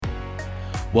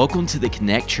Welcome to the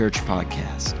Connect Church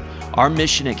podcast. Our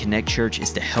mission at Connect Church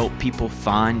is to help people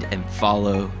find and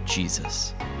follow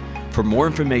Jesus. For more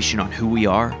information on who we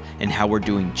are and how we're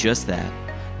doing just that,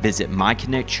 visit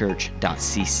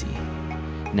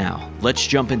myconnectchurch.cc. Now, let's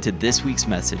jump into this week's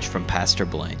message from Pastor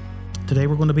Blaine. Today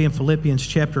we're going to be in Philippians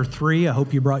chapter 3. I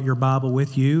hope you brought your Bible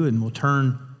with you and will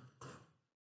turn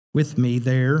with me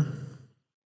there.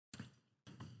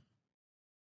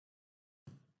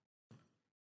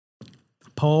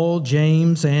 Paul,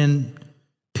 James, and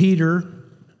Peter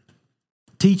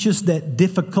teach us that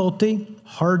difficulty,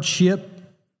 hardship,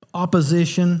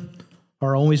 opposition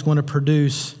are always going to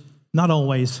produce, not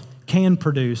always, can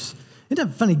produce. Isn't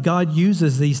it funny? God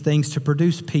uses these things to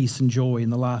produce peace and joy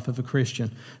in the life of a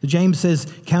Christian. James says,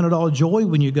 count it all joy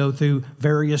when you go through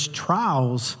various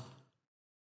trials.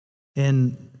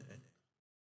 And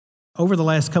over the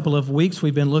last couple of weeks,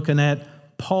 we've been looking at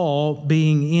Paul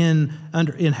being in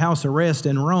house arrest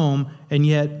in Rome, and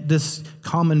yet this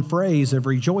common phrase of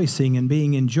rejoicing and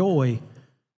being in joy.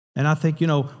 And I think, you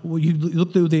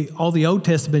look through all the Old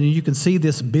Testament and you can see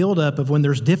this buildup of when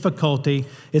there's difficulty,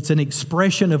 it's an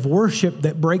expression of worship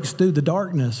that breaks through the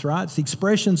darkness, right? It's the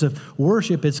expressions of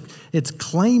worship. It's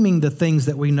claiming the things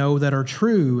that we know that are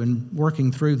true and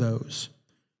working through those.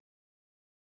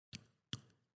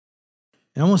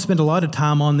 And I won't spend a lot of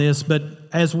time on this, but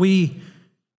as we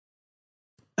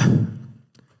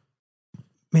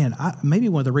maybe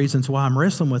one of the reasons why I'm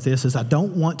wrestling with this is I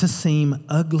don't want to seem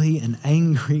ugly and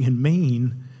angry and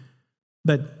mean,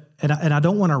 and I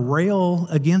don't want to rail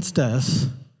against us.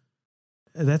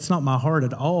 That's not my heart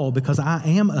at all, because I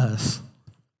am us.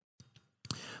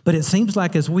 But it seems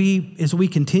like as we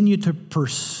continue to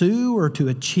pursue or to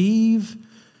achieve,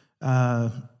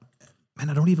 I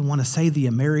don't even want to say the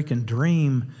American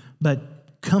dream,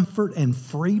 but comfort and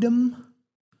freedom.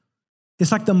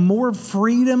 It's like the more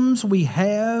freedoms we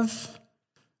have,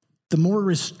 the more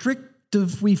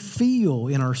restrictive we feel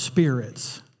in our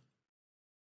spirits.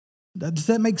 Does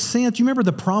that make sense? You remember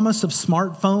the promise of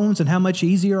smartphones and how much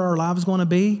easier our lives is going to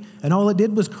be? And all it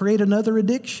did was create another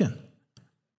addiction.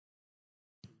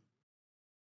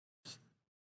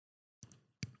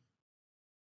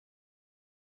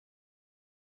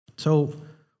 So,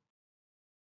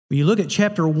 when you look at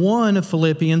chapter 1 of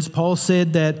Philippians, Paul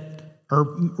said that, or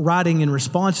writing in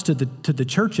response to the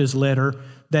church's letter,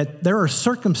 that there are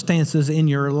circumstances in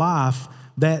your life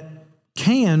that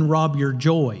can rob your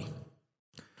joy.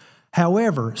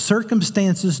 However,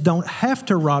 circumstances don't have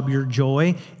to rob your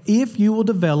joy if you will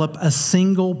develop a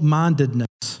single-mindedness.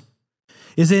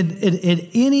 Is it at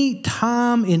any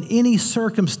time, in any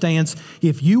circumstance,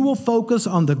 if you will focus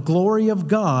on the glory of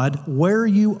God where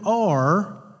you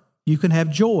are, you can have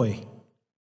joy.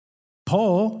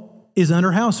 Paul is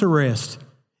under house arrest,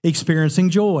 experiencing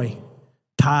joy,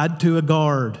 tied to a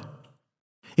guard.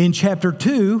 In chapter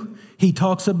 2, he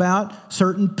talks about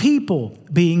certain people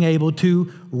being able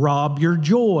to rob your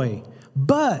joy.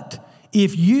 But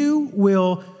if you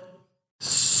will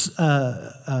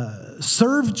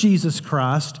serve Jesus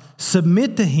Christ,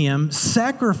 submit to Him,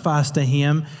 sacrifice to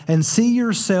Him, and see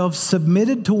yourself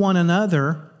submitted to one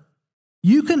another,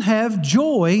 you can have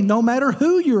joy no matter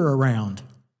who you're around.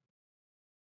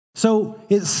 So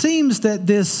it seems that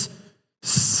this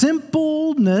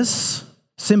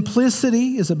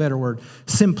simplicity is a better word,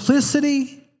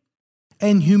 simplicity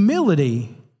and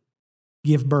humility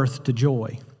give birth to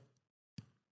joy.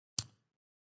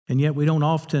 And yet we don't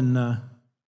often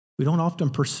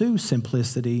pursue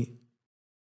simplicity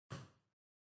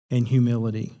and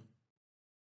humility.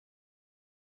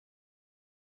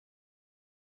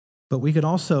 But we could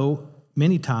also,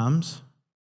 many times,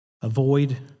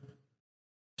 avoid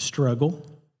struggle.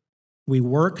 We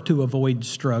work to avoid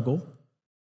struggle.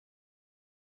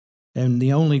 And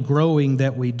the only growing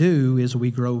that we do is we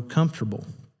grow comfortable.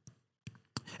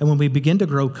 And when we begin to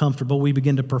grow comfortable, we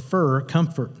begin to prefer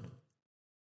comfort.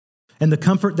 And the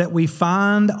comfort that we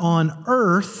find on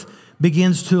earth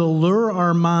begins to allure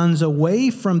our minds away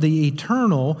from the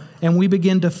eternal, and we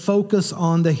begin to focus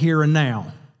on the here and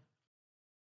now.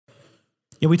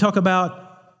 We talk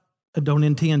about, I don't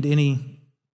intend any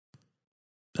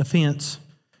offense,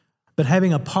 but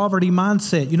having a poverty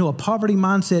mindset. A poverty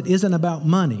mindset isn't about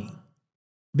money.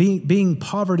 Being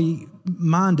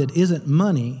poverty-minded isn't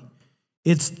money.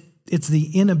 It's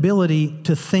the inability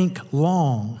to think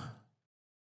long,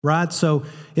 right? So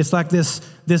it's like this,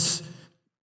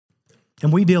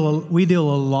 and we deal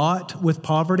a lot with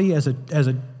poverty as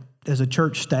a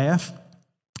church staff.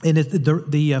 And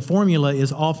the formula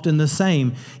is often the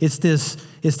same. It's this.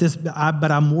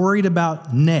 But I'm worried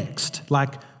about next.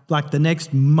 Like the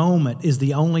next moment is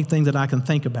the only thing that I can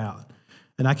think about.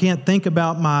 And I can't think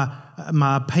about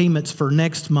my payments for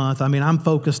next month. I mean, I'm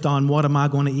focused on what am I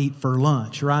going to eat for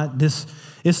lunch, right?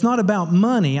 It's not about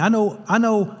money. I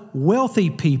know wealthy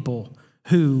people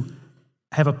who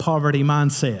have a poverty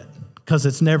mindset because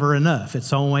it's never enough.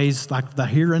 It's always like the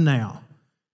here and now.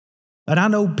 And I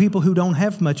know people who don't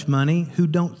have much money who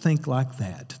don't think like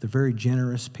that. They're very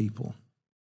generous people.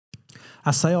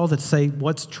 I say all that to say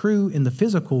what's true in the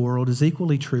physical world is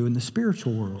equally true in the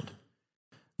spiritual world.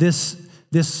 This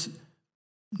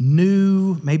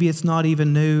new, maybe it's not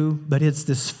even new, but it's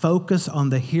this focus on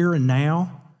the here and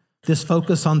now, this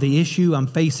focus on the issue I'm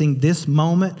facing this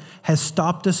moment has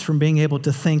stopped us from being able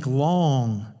to think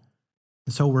long.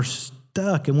 And so we're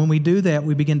stuck. And when we do that,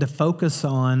 we begin to focus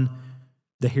on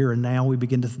the here and now. We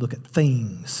begin to look at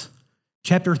things.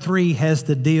 Chapter 3 has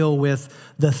to deal with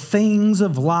the things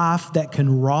of life that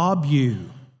can rob you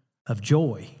of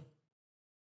joy.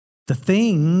 The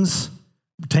things,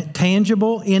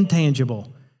 tangible,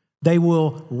 intangible, they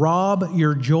will rob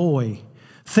your joy.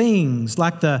 Things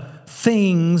like the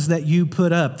things that you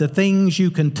put up, the things you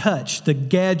can touch, the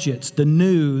gadgets, the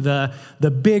new, the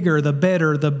bigger, the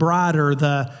better, the brighter,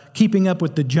 the keeping up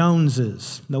with the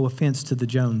Joneses. No offense to the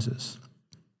Joneses.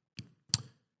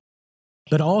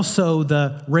 But also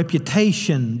the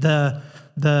reputation, the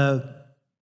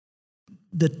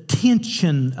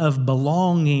tension of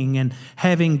belonging and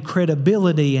having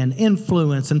credibility and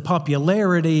influence and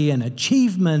popularity and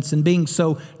achievements and being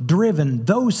so driven,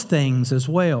 those things as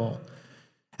well.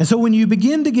 And so when you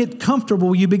begin to get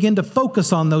comfortable, you begin to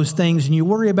focus on those things and you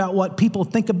worry about what people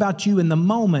think about you in the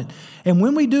moment. And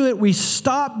when we do it, we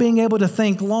stop being able to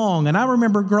think long. And I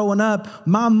remember growing up,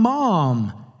 my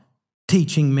mom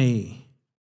teaching me.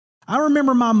 I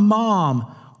remember my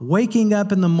mom waking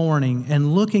up in the morning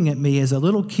and looking at me as a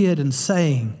little kid and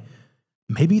saying,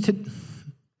 maybe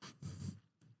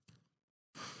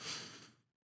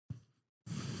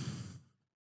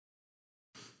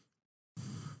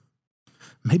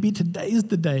today's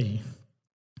the day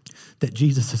that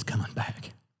Jesus is coming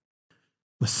back.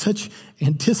 With such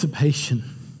anticipation.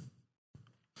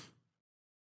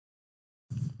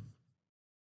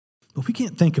 But we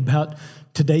can't think about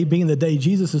today being the day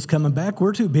Jesus is coming back.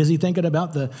 We're too busy thinking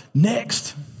about the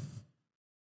next.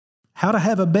 How to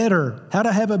have a better, how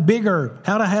to have a bigger,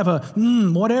 how to have a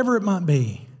whatever it might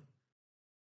be.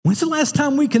 When's the last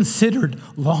time we considered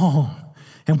long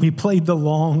and we played the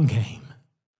long game?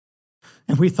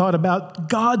 And we thought about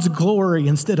God's glory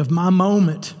instead of my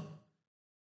moment.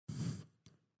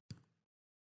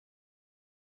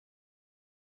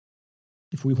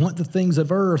 If we want the things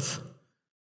of earth,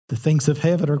 the things of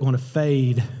heaven are going to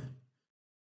fade.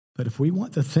 But if we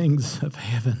want the things of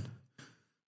heaven,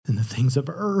 then the things of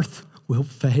earth will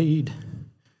fade.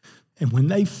 And when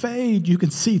they fade, you can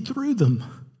see through them.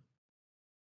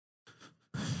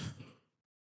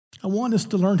 I want us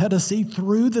to learn how to see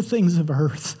through the things of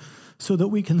earth so that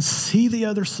we can see the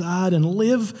other side and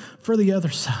live for the other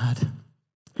side.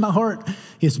 My heart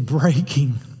is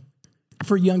breaking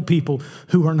for young people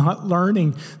who are not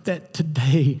learning that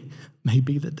today may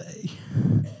be the day.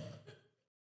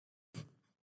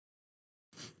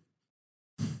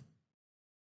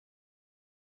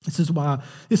 This is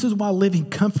why living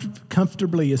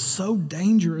comfortably is so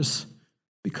dangerous,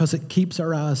 because it keeps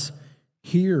our eyes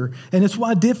here. And it's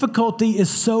why difficulty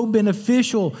is so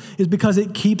beneficial, is because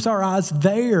it keeps our eyes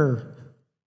there.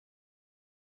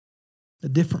 A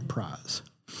different prize.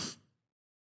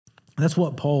 That's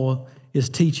what Paul is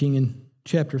teaching in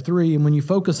chapter 3. And when you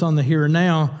focus on the here and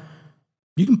now,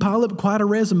 you can pile up quite a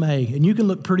resume and you can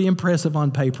look pretty impressive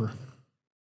on paper.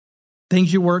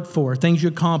 Things you work for, things you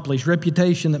accomplish,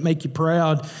 reputation that make you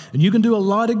proud. And you can do a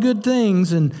lot of good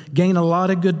things and gain a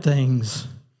lot of good things.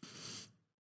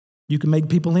 You can make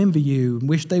people envy you and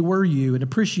wish they were you and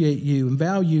appreciate you and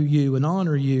value you and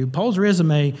honor you. Paul's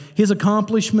resume, his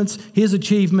accomplishments, his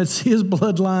achievements, his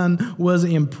bloodline was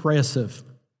impressive.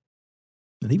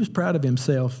 And he was proud of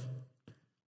himself.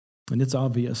 And it's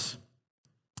obvious.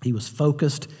 He was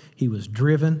focused, he was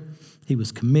driven, he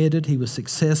was committed, he was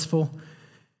successful.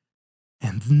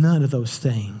 And none of those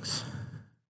things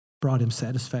brought him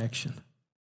satisfaction.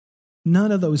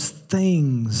 None of those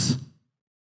things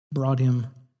brought him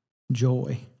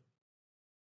joy.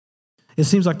 It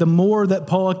seems like the more that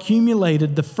Paul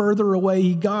accumulated, the further away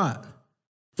he got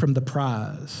from the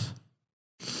prize.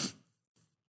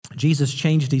 Jesus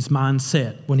changed his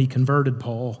mindset when he converted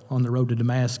Paul on the road to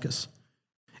Damascus.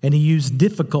 And he used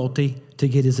difficulty to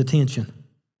get his attention.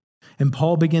 And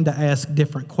Paul began to ask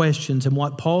different questions. And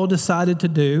what Paul decided to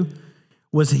do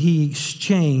was he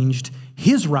exchanged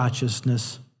his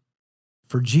righteousness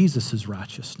for Jesus'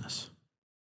 righteousness.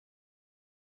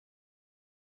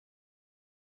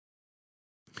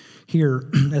 Here,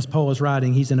 as Paul is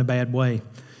writing, he's in a bad way.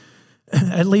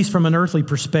 At least from an earthly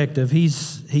perspective,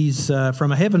 he's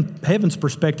from a heaven's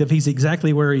perspective, he's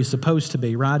exactly where he's supposed to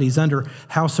be, right? He's under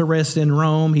house arrest in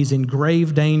Rome. He's in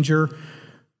grave danger,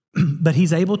 but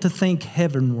he's able to think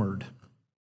heavenward.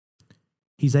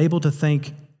 He's able to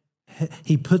think,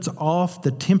 he puts off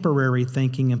the temporary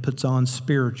thinking and puts on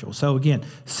spiritual. So again,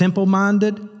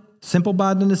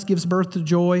 simple-mindedness gives birth to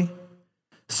joy.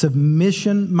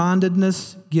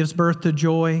 Submission-mindedness gives birth to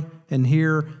joy. And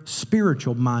here,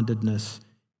 spiritual-mindedness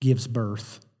gives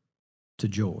birth to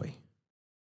joy.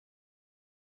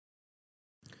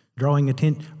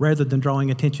 Rather than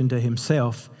drawing attention to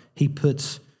himself, he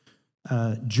puts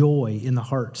joy in the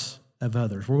hearts of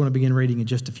others. We're going to begin reading in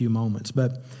just a few moments.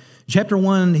 But chapter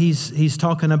 1, he's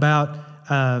talking about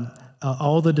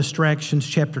all the distractions.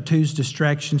 Chapter 2's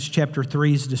distractions. Chapter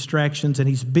 3's distractions. And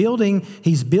he's building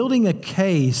a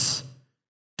case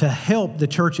to help the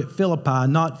church at Philippi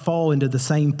not fall into the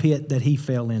same pit that he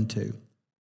fell into.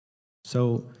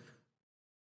 So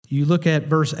you look at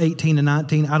verse 18 and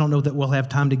 19. I don't know that we'll have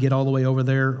time to get all the way over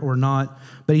there or not.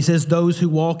 But he says, those who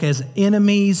walk as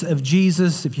enemies of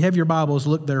Jesus. If you have your Bibles,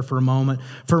 look there for a moment.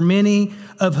 For many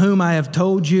of whom I have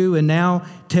told you and now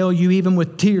tell you even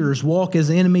with tears, walk as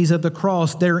enemies of the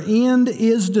cross. Their end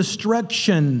is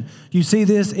destruction. You see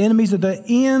this? Enemies of the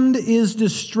end is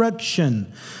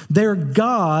destruction. Their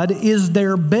God is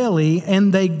their belly,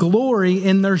 and they glory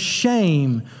in their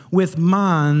shame with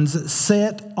minds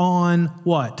set on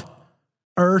what?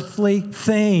 Earthly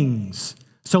things.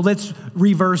 So let's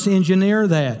reverse engineer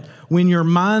that. When your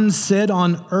mind's set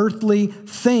on earthly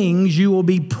things, you will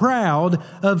be proud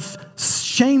of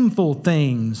shameful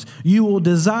things. You will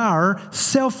desire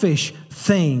selfish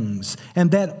things.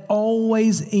 And that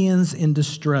always ends in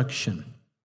destruction.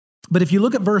 But if you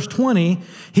look at verse 20,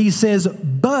 he says,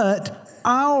 but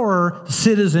our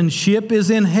citizenship is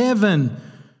in heaven.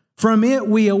 From it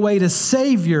we await a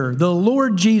Savior, the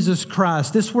Lord Jesus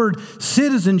Christ. This word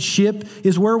citizenship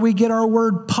is where we get our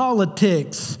word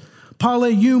politics,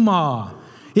 polyuma.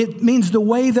 It means the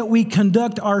way that we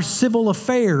conduct our civil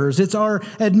affairs. It's our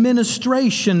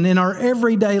administration in our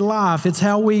everyday life. It's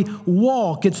how we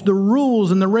walk. It's the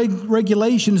rules and the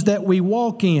regulations that we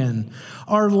walk in.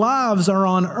 Our lives are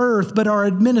on earth, but our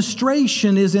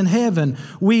administration is in heaven.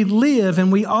 We live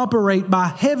and we operate by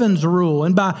heaven's rule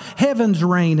and by heaven's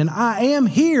reign. And I am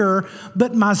here,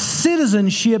 but my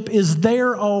citizenship is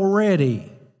there already.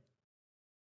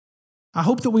 I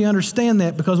hope that we understand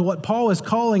that, because what Paul is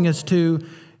calling us to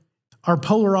are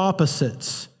polar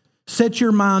opposites. Set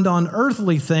your mind on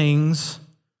earthly things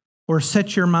or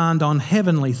set your mind on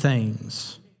heavenly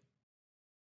things.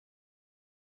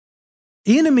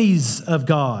 Enemies of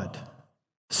God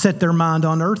set their mind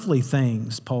on earthly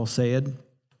things, Paul said.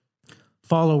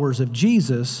 Followers of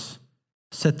Jesus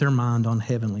set their mind on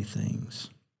heavenly things.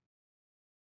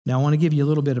 Now, I want to give you a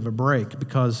little bit of a break,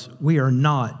 because we are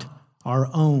not our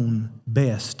own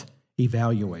best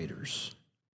evaluators,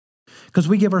 because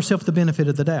we give ourselves the benefit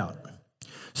of the doubt.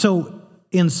 So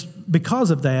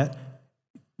because of that,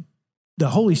 the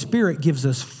Holy Spirit gives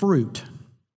us fruit.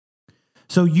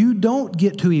 So you don't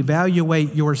get to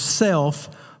evaluate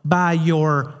yourself by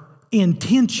your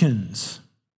intentions.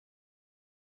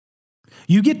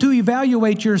 You get to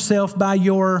evaluate yourself by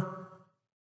your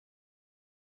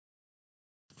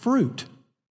fruit.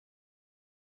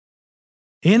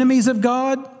 Enemies of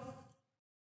God,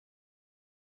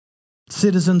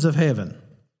 citizens of heaven.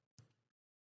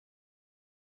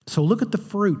 So look at the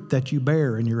fruit that you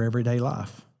bear in your everyday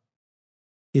life.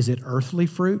 Is it earthly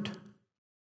fruit?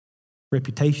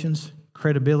 Reputations,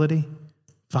 credibility,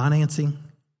 financing?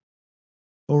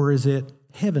 Or is it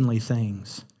heavenly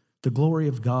things? The glory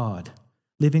of God,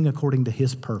 living according to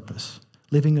His purpose,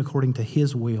 living according to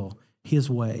His will,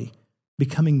 His way,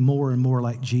 becoming more and more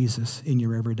like Jesus in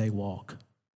your everyday walk.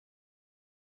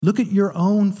 Look at your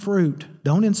own fruit.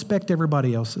 Don't inspect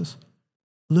everybody else's.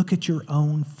 Look at your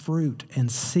own fruit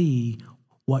and see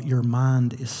what your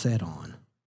mind is set on.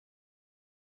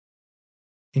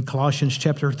 In Colossians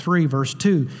chapter 3, verse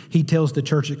 2, he tells the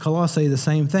church at Colossae the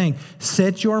same thing.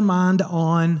 Set your mind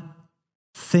on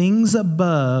things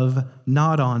above,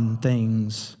 not on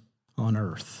things on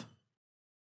earth.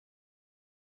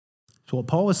 So what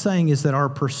Paul is saying is that our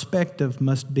perspective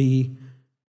must be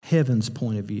heaven's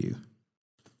point of view.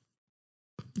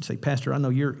 You say, Pastor, I know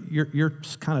you're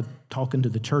kind of talking to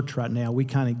the church right now. We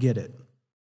kind of get it.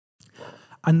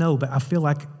 I know, but I feel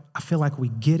like we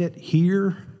get it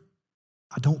here.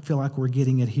 I don't feel like we're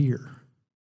getting it here.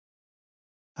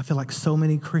 I feel like so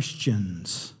many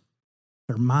Christians,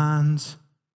 their minds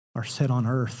are set on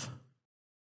earth.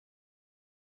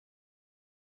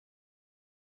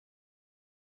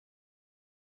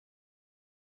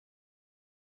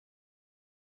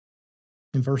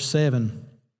 In verse 7,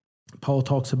 Paul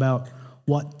talks about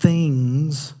what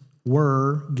things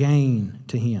were gain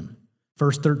to him.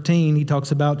 Verse 13, he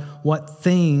talks about what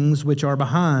things which are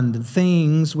behind,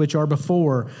 things which are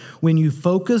before. When you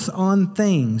focus on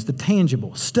things, the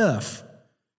tangible, stuff,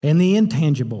 and the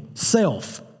intangible,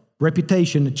 self,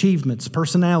 reputation, achievements,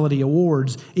 personality,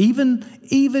 awards,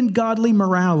 even godly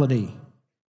morality.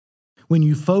 When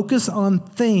you focus on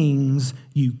things,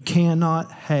 you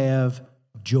cannot have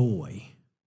joy.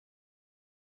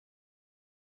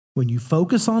 When you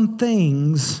focus on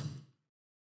things,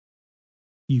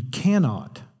 you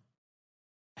cannot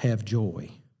have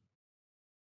joy.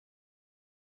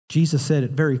 Jesus said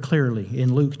it very clearly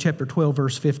in Luke chapter 12,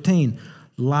 verse 15.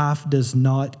 Life does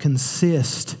not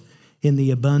consist in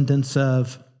the abundance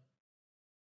of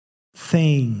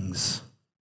things.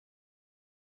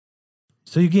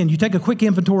 So again, you take a quick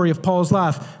inventory of Paul's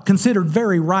life, considered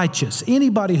very righteous.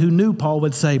 Anybody who knew Paul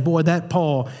would say, boy, that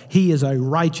Paul, he is a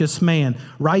righteous man.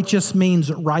 Righteous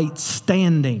means right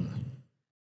standing.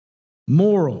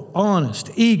 Moral, honest,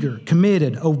 eager,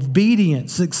 committed, obedient,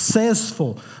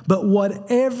 successful. But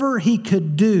whatever he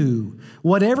could do,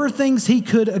 whatever things he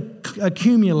could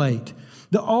accumulate,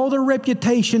 all the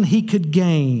reputation he could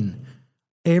gain,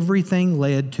 everything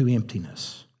led to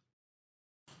emptiness.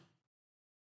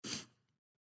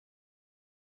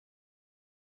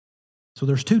 So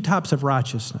there's two types of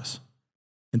righteousness.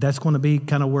 And that's going to be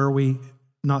kind of where we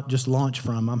not just launch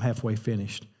from. I'm halfway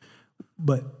finished.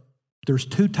 But there's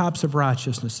two types of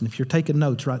righteousness. And if you're taking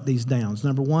notes, write these down.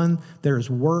 Number one, there is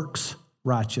works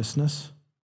righteousness.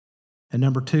 And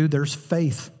number two, there's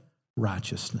faith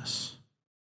righteousness.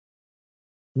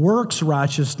 Works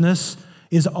righteousness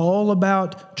is all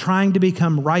about trying to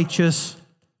become righteous.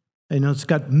 You know, it's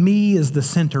got me as the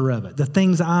center of it, the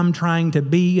things I'm trying to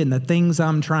be and the things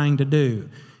I'm trying to do.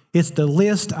 It's the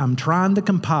list I'm trying to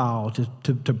compile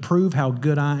to prove how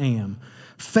good I am.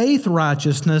 Faith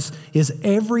righteousness is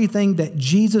everything that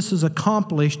Jesus has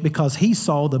accomplished because he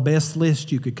saw the best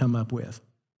list you could come up with.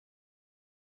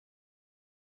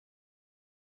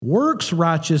 Works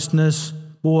righteousness,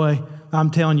 boy, I'm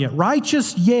telling you,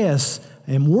 righteous, yes,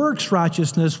 and works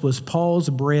righteousness was Paul's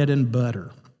bread and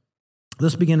butter.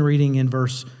 Let's begin reading in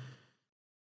verse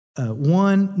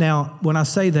 1. Now, when I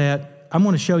say that, I'm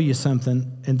going to show you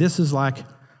something, and this is like,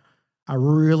 I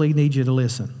really need you to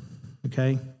listen,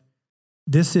 okay?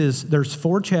 There's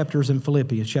 4 chapters in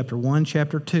Philippians, chapter 1,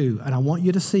 chapter 2, and I want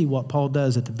you to see what Paul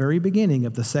does at the very beginning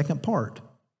of the second part.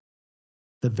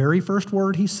 The very first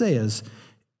word he says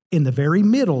in the very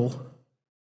middle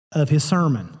of his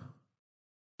sermon.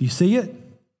 Do you see it?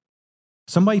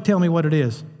 Somebody tell me what it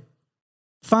is.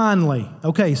 Finally.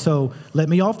 Okay, so let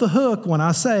me off the hook when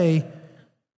I say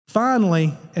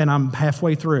finally, and I'm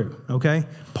halfway through, okay?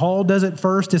 Paul does it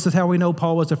first. This is how we know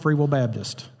Paul was a Free Will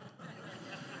Baptist.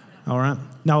 All right?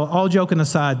 Now, all joking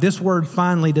aside, this word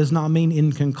finally does not mean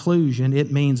in conclusion.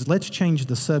 It means let's change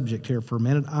the subject here for a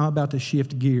minute. I'm about to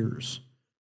shift gears.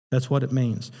 That's what it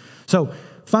means. So,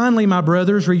 finally, my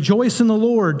brothers, rejoice in the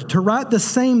Lord. To write the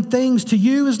same things to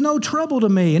you is no trouble to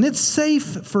me, and it's safe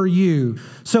for you.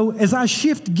 So as I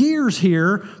shift gears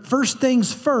here, first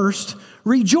things first,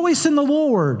 rejoice in the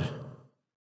Lord.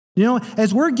 You know,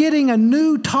 as we're getting a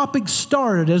new topic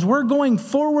started, as we're going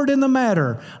forward in the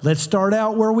matter, let's start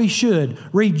out where we should.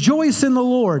 Rejoice in the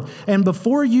Lord. And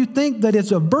before you think that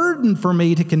it's a burden for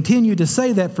me to continue to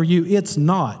say that for you, it's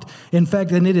not. In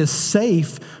fact, and it is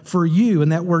safe for you.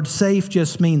 And that word safe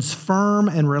just means firm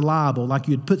and reliable, like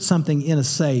you'd put something in a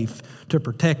safe to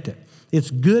protect it.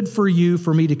 It's good for you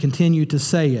for me to continue to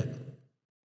say it.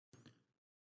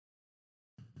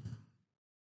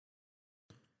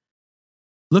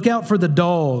 Look out for the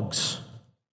dogs.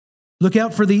 Look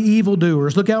out for the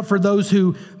evildoers. Look out for those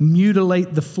who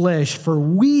mutilate the flesh. For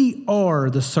we are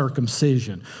the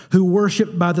circumcision, who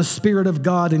worship by the Spirit of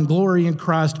God and glory in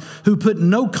Christ, who put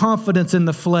no confidence in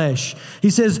the flesh. He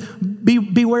says,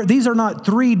 beware. These are not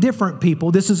 3 different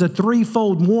people. This is a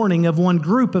 3-fold warning of one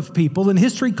group of people. And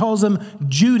history calls them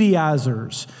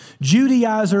Judaizers.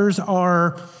 Judaizers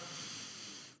are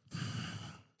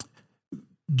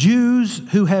Jews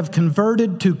who have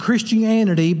converted to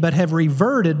Christianity but have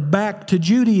reverted back to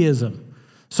Judaism.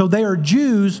 So they are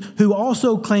Jews who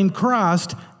also claim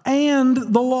Christ and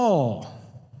the law.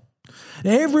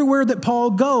 Everywhere that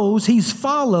Paul goes, he's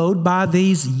followed by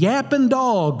these yapping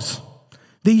dogs,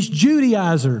 these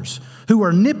Judaizers who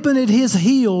are nipping at his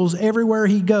heels everywhere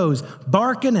he goes,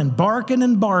 barking and barking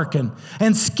and barking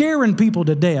and scaring people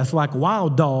to death like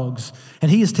wild dogs. And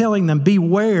he is telling them,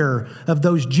 beware of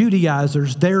those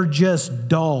Judaizers. They're just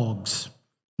dogs.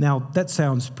 Now, that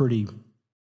sounds pretty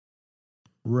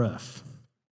rough.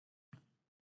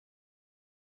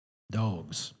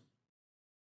 Dogs.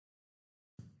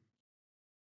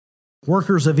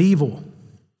 Workers of evil.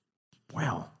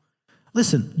 Wow.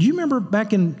 Listen, do you remember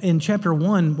back in chapter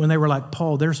 1 when they were like,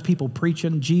 Paul, there's people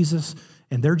preaching Jesus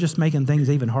and they're just making things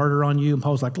even harder on you? And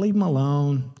Paul's like, leave them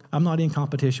alone. I'm not in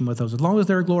competition with those. As long as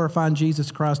they're glorifying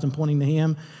Jesus Christ and pointing to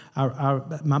Him,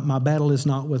 my battle is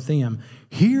not with them.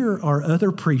 Here are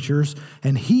other preachers,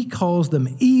 and he calls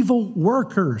them evil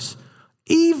workers.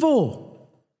 Evil.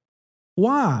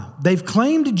 Why? They've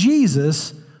claimed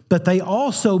Jesus, but they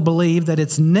also believe that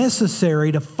it's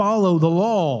necessary to follow the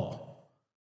law.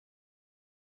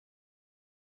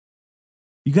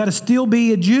 You got to still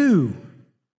be a Jew.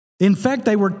 In fact,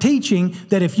 they were teaching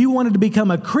that if you wanted to become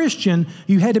a Christian,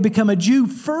 you had to become a Jew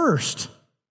first.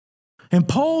 And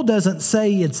Paul doesn't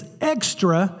say it's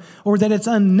extra or that it's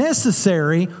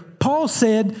unnecessary. Paul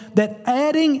said that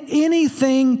adding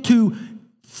anything to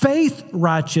faith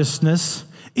righteousness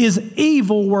is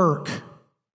evil work.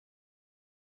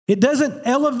 It doesn't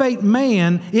elevate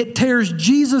man, it tears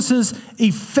Jesus'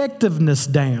 effectiveness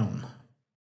down.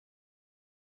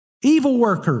 Evil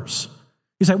workers.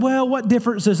 You say, well, what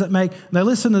difference does it make? Now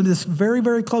listen to this very,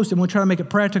 very closely, and we'll try to make it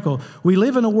practical. We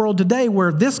live in a world today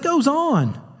where this goes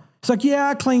on. It's like, yeah,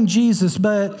 I claim Jesus,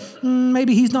 but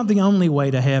maybe He's not the only way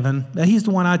to heaven. He's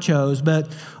the one I chose.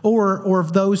 Or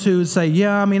of those who say,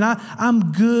 yeah, I mean,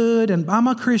 I'm good, and I'm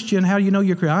a Christian. How do you know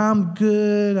you're Christian? I'm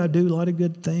good. I do a lot of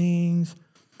good things.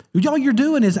 All you're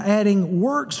doing is adding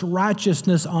works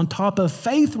righteousness on top of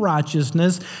faith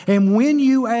righteousness. And when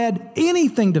you add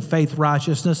anything to faith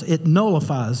righteousness, it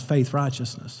nullifies faith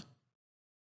righteousness.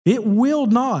 It will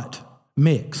not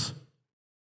mix.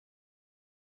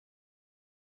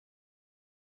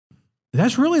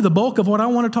 That's really the bulk of what I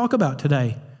want to talk about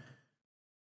today.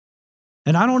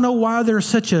 And I don't know why there's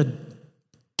such a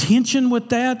tension with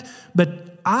that, but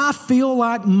I feel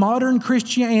like modern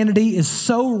Christianity is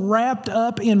so wrapped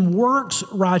up in works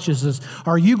righteousness.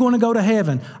 Are you going to go to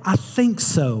heaven? I think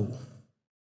so.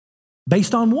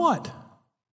 Based on what?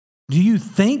 Do you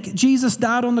think Jesus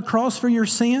died on the cross for your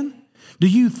sin? Do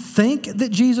you think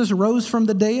that Jesus rose from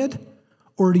the dead?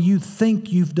 Or do you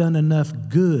think you've done enough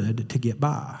good to get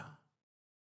by?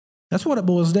 That's what it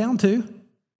boils down to.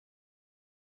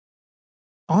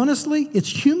 Honestly, it's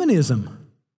humanism.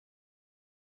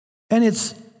 And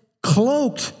it's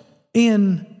cloaked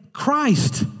in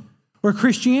Christ or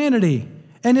Christianity.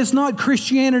 And it's not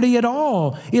Christianity at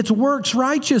all. It's works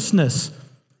righteousness.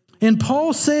 And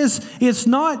Paul says it's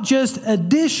not just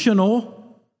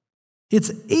additional,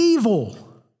 it's evil.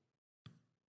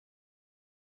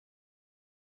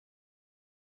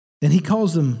 And he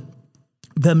calls them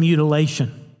the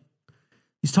mutilation.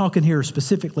 He's talking here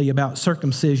specifically about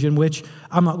circumcision, which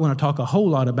I'm not going to talk a whole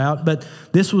lot about, but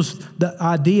the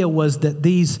idea was that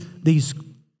these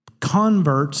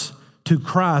converts to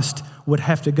Christ would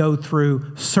have to go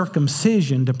through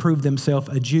circumcision to prove themselves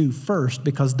a Jew first,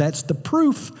 because that's the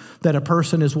proof that a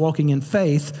person is walking in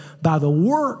faith by the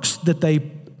works that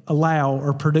they allow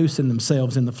or produce in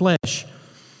themselves in the flesh.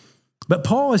 But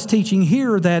Paul is teaching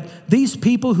here that these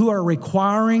people who are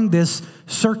requiring this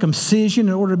circumcision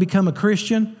in order to become a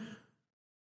Christian,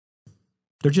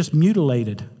 they're just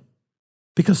mutilated,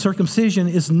 because circumcision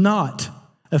is not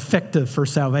effective for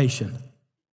salvation.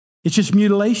 It's just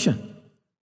mutilation.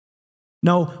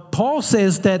 No, Paul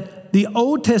says that the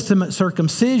Old Testament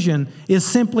circumcision is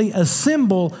simply a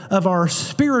symbol of our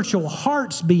spiritual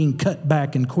hearts being cut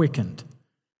back and quickened.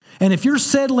 And if you're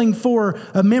settling for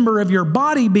a member of your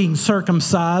body being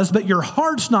circumcised, but your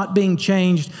heart's not being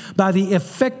changed by the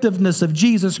effectiveness of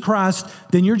Jesus Christ,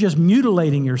 then you're just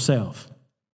mutilating yourself.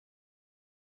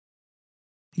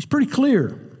 He's pretty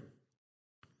clear.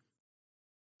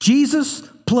 Jesus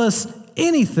plus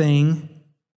anything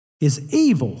is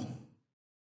evil.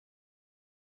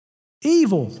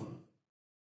 Evil.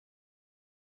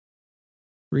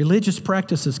 Religious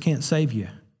practices can't save you.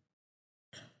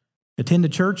 Attend a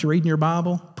church, reading your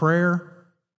Bible, prayer,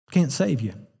 can't save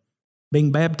you.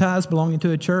 Being baptized, belonging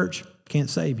to a church, can't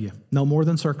save you. No more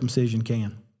than circumcision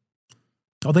can.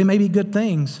 Oh, they may be good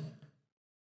things,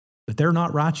 but they're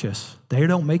not righteous. They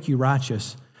don't make you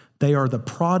righteous. They are the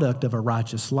product of a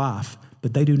righteous life,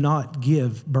 but they do not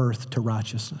give birth to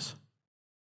righteousness.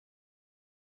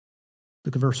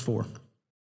 Look at verse 4.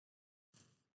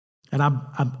 And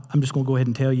I'm just going to go ahead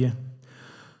and tell you,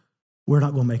 we're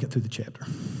not going to make it through the chapter.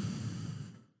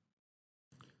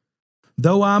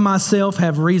 Though I myself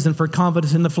have reason for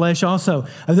confidence in the flesh also.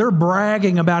 They're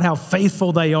bragging about how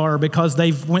faithful they are because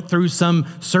they've went through some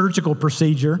surgical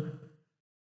procedure.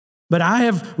 But I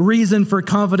have reason for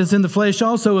confidence in the flesh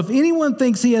also. If anyone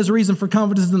thinks he has reason for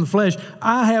confidence in the flesh,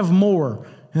 I have more.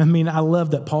 I mean, I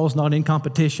love that Paul's not in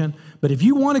competition, but if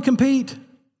you want to compete,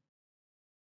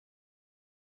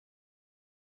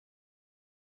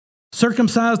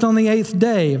 circumcised on the 8th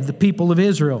day of the people of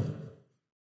Israel,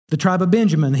 the tribe of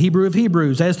Benjamin, the Hebrew of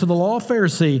Hebrews, as to the law,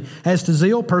 Pharisee, as to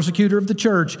zeal, persecutor of the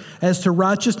church, as to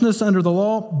righteousness under the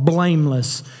law,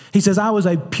 blameless. He says, I was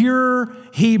a pure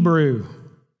Hebrew.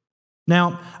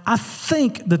 Now, I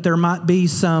think that there might be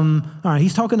some, all right,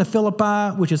 he's talking to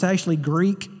Philippi, which is actually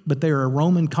Greek, but they're a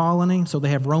Roman colony, so they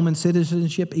have Roman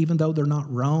citizenship, even though they're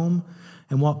not Rome.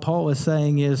 And what Paul is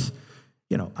saying is,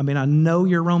 I know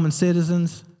you're Roman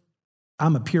citizens.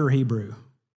 I'm a pure Hebrew.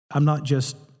 I'm not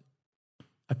just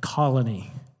a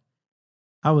colony.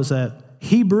 I was a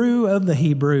Hebrew of the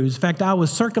Hebrews. In fact, I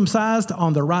was circumcised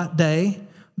on the right day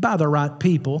by the right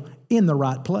people in the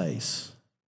right place.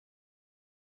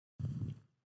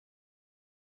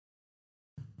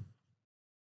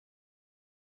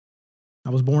 I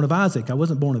was born of Isaac. I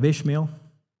wasn't born of Ishmael.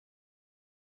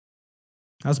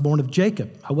 I was born of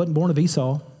Jacob. I wasn't born of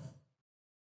Esau.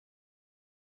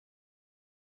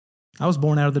 I was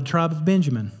born out of the tribe of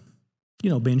Benjamin. You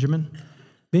know Benjamin.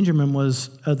 Benjamin was,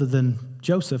 other than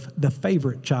Joseph, the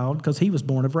favorite child because he was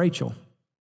born of Rachel.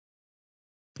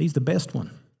 He's the best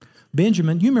one.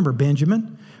 Benjamin, you remember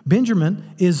Benjamin? Benjamin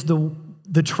is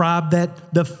the tribe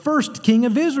that the first king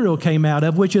of Israel came out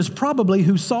of, which is probably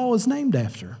who Saul is named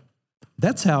after.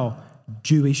 That's how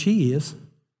Jewish he is.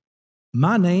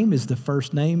 My name is the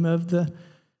first name of the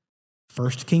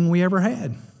first king we ever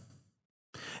had.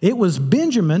 It was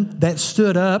Benjamin that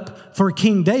stood up for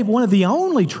King David, one of the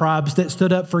only tribes that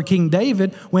stood up for King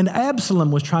David when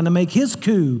Absalom was trying to make his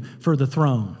coup for the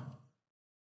throne.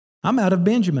 I'm out of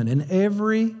Benjamin, and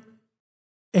every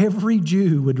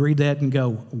Jew would read that and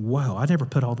go, wow, I never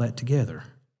put all that together.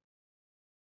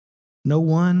 No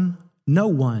one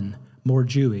more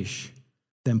Jewish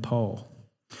than Paul.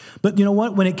 But you know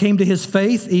what? When it came to his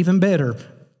faith, even better.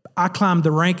 I climbed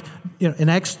the rank. In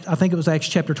Acts, I think it was Acts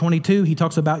chapter 22, he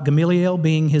talks about Gamaliel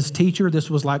being his teacher.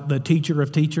 This was like the teacher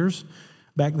of teachers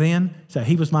back then. So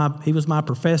he was my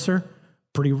professor.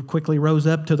 Pretty quickly rose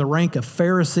up to the rank of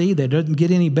Pharisee. That doesn't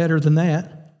get any better than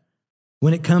that.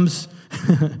 When it comes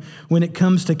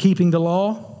to keeping the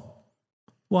law,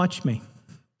 watch me.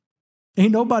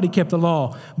 Ain't nobody kept the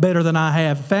law better than I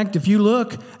have. In fact, if you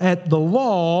look at the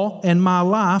law and my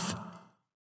life,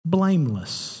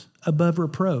 blameless, above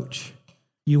reproach,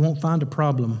 you won't find a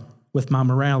problem with my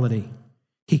morality.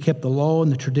 He kept the law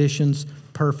and the traditions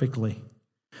perfectly.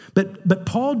 But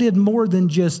Paul did more than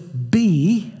just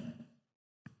be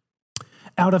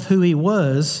out of who he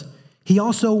was. He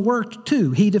also worked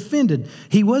too. He defended.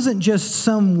 He wasn't just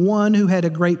someone who had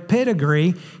a great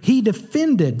pedigree. He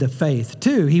defended the faith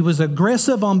too. He was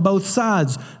aggressive on both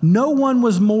sides. No one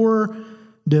was more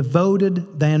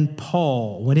devoted than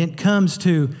Paul. When it comes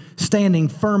to standing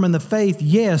firm in the faith,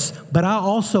 yes, but I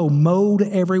also mowed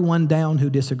everyone down who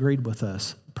disagreed with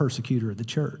us, persecutor of the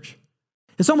church.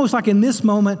 It's almost like in this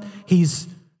moment, he's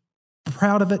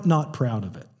proud of it, not proud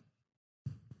of it.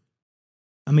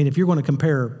 I mean, if you're going to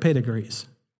compare pedigrees,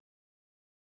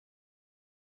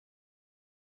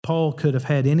 Paul could have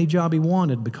had any job he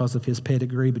wanted because of his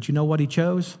pedigree, but you know what he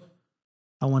chose?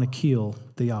 I want to kill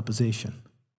the opposition.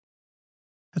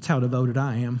 That's how devoted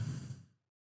I am.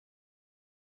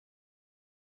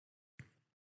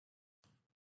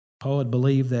 Paul had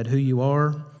believed that who you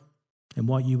are and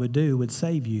what you would do would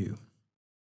save you.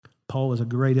 Paul is a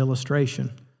great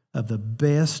illustration of the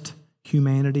best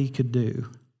humanity could do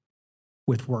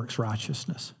with works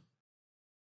righteousness.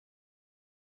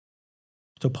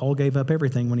 So Paul gave up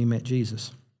everything when he met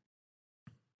Jesus.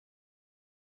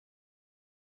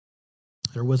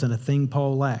 There wasn't a thing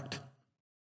Paul lacked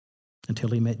until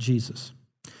he met Jesus.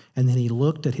 And then he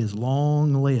looked at his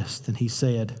long list and he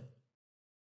said,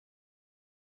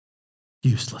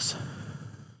 useless,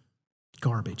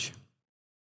 garbage,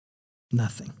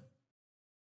 nothing.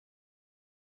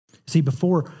 See,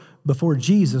 before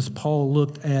Jesus, Paul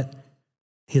looked at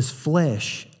his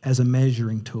flesh as a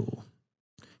measuring tool.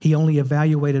 He only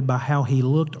evaluated by how he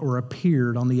looked or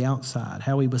appeared on the outside,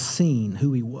 how he was seen,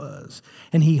 who he was.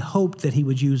 And he hoped that he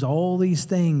would use all these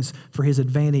things for his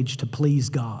advantage to please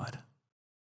God.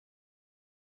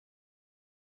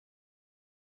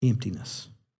 Emptiness.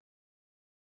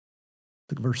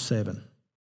 Look at verse 7.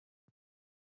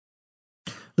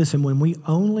 Listen, when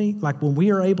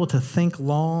we are able to think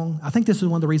long, I think this is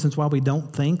one of the reasons why we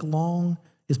don't think long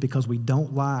is because we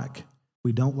don't like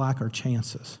our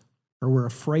chances, or we're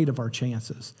afraid of our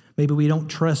chances. Maybe we don't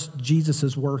trust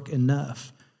Jesus' work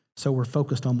enough, so we're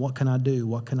focused on what can I do?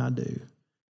 What can I do?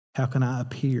 How can I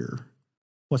appear?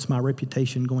 What's my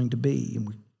reputation going to be?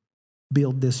 And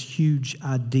build this huge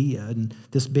idea and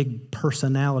this big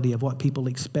personality of what people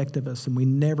expect of us, and we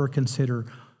never consider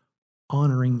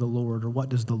honoring the Lord or what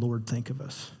does the Lord think of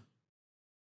us.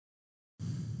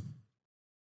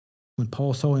 When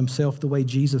Paul saw himself the way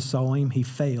Jesus saw him, he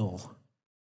fell.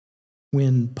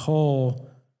 When Paul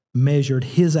measured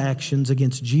his actions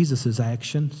against Jesus'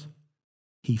 actions,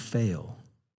 he fell.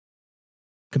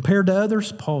 Compared to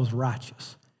others, Paul's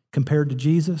righteous. Compared to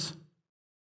Jesus,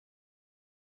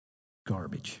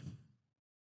 garbage.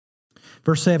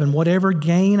 Verse 7, whatever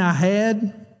gain I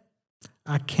had,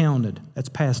 I counted. That's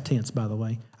past tense, by the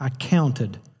way. I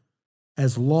counted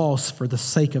as loss for the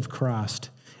sake of Christ.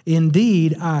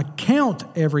 Indeed, I count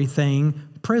everything,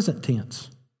 present tense,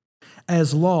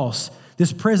 as loss.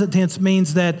 This present tense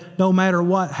means that no matter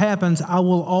what happens, I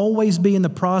will always be in the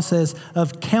process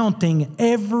of counting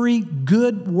every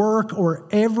good work or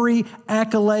every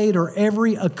accolade or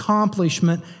every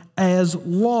accomplishment as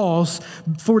loss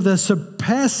for the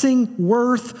surpassing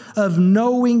worth of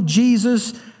knowing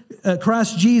Jesus,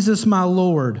 Christ Jesus my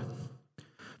Lord.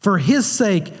 For his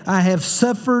sake, I have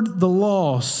suffered the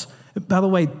loss. By the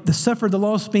way, the suffered the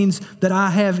loss means that I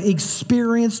have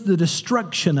experienced the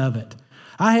destruction of it.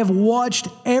 I have watched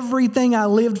everything I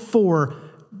lived for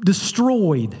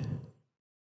destroyed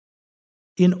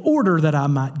in order that I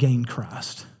might gain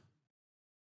Christ.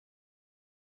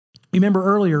 You remember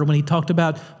earlier when he talked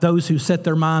about those who set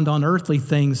their mind on earthly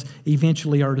things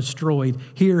eventually are destroyed.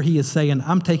 Here he is saying,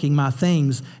 I'm taking my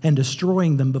things and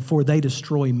destroying them before they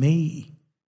destroy me.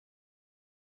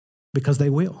 Because they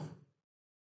will.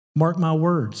 Mark my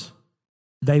words,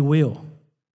 they will.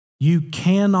 You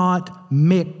cannot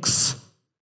mix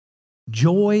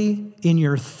joy in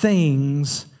your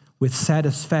things with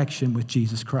satisfaction with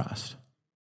Jesus Christ.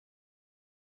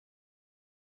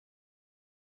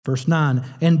 Verse 9,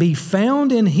 and be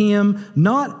found in him,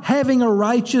 not having a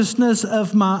righteousness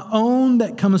of my own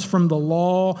that comes from the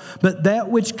law, but that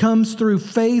which comes through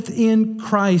faith in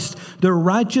Christ, the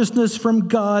righteousness from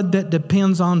God that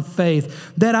depends on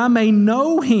faith, that I may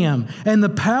know him and the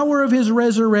power of his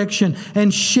resurrection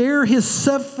and share his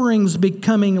sufferings,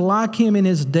 becoming like him in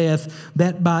his death,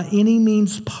 that by any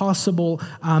means possible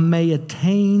I may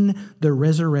attain the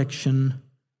resurrection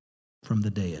from the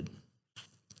dead.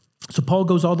 So Paul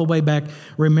goes all the way back,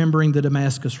 remembering the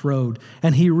Damascus Road,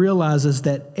 and he realizes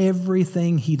that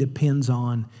everything he depends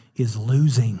on is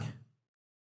losing.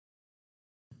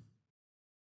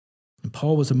 And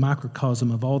Paul was a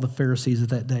microcosm of all the Pharisees of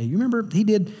that day. You remember, he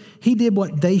did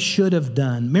what they should have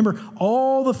done. Remember,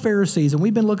 all the Pharisees, and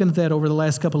we've been looking at that over the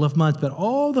last couple of months, but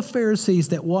all the Pharisees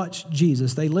that watched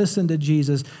Jesus, they listened to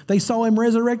Jesus, they saw him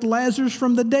resurrect Lazarus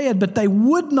from the dead, but they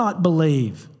would not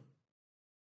believe.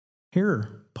 Here,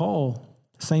 Paul,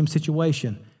 same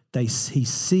situation. He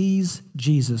sees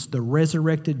Jesus, the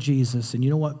resurrected Jesus, and you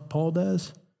know what Paul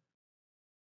does?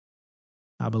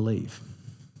 I believe.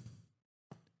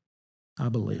 I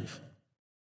believe.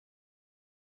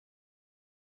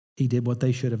 He did what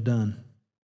they should have done,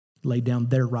 laid down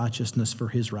their righteousness for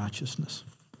his righteousness.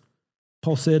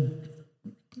 Paul said,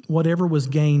 whatever was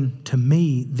gained to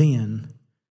me then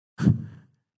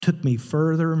took me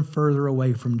further and further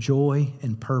away from joy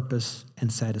and purpose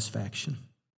and satisfaction.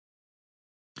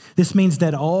 This means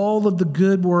that all of the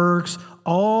good works,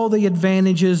 all the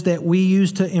advantages that we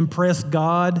use to impress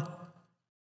God,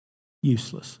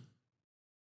 useless.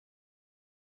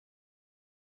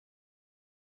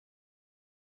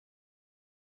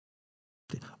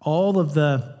 All of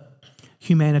the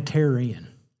humanitarian,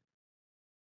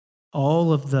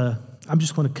 all of the, I'm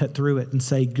just going to cut through it and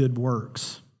say good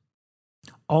works.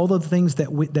 All the things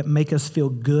that make us feel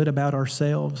good about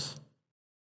ourselves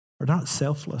are not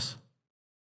selfless.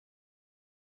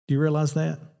 Do you realize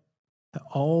that?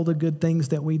 All the good things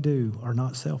that we do are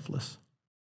not selfless.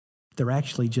 They're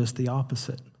actually just the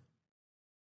opposite.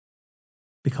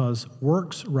 Because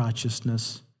works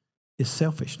righteousness is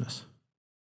selfishness.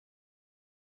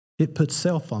 It puts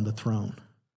self on the throne.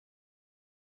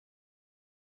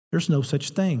 There's no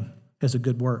such thing as a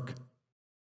good work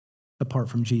apart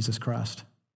from Jesus Christ.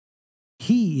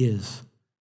 He is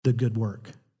the good work.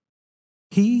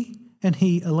 He and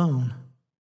he alone.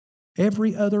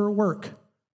 Every other work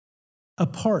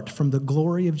apart from the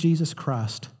glory of Jesus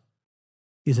Christ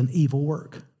is an evil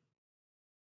work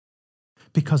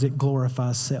because it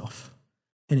glorifies self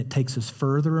and it takes us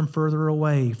further and further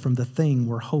away from the thing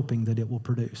we're hoping that it will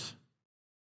produce.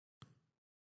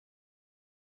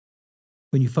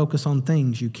 When you focus on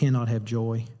things, you cannot have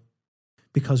joy.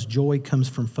 Because joy comes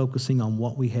from focusing on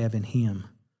what we have in him,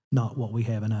 not what we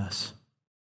have in us.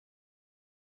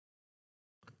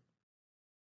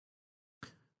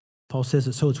 Paul says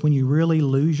it, so it's when you really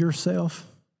lose yourself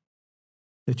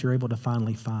that you're able to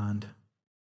finally find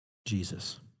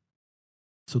Jesus.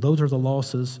 So those are the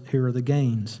losses. Here are the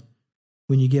gains.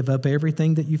 When you give up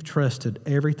everything that you've trusted,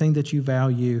 everything that you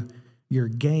value, your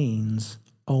gains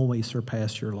always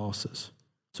surpass your losses.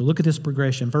 So look at this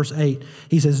progression. Verse 8,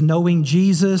 he says, knowing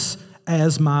Jesus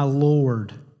as my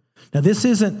Lord. Now, this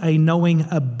isn't a knowing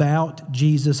about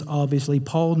Jesus, obviously.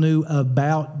 Paul knew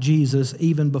about Jesus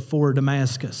even before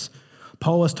Damascus.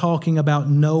 Paul is talking about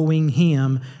knowing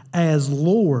him as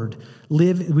Lord.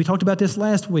 We talked about this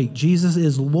last week. Jesus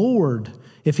is Lord.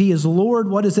 If he is Lord,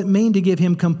 what does it mean to give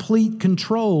him complete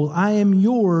control? I am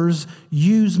yours,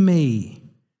 use me.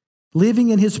 Living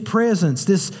in his presence,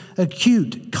 this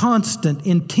acute, constant,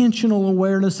 intentional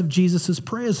awareness of Jesus'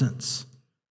 presence.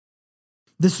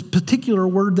 This particular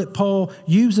word that Paul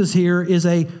uses here is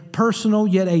a personal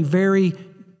yet a very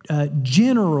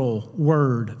general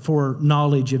word for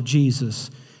knowledge of Jesus.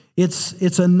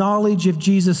 It's a knowledge of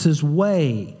Jesus'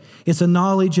 way. It's a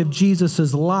knowledge of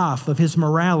Jesus' life, of his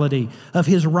morality, of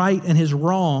his right and his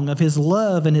wrong, of his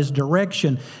love and his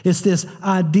direction. It's this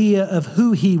idea of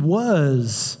who he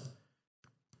was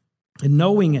and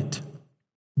knowing it.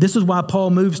 This is why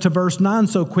Paul moves to verse 9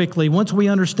 so quickly. Once we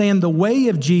understand the way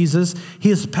of Jesus,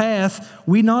 his path,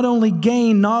 we not only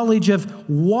gain knowledge of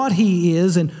what he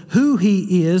is and who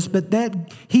he is, but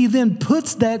that he then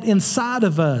puts that inside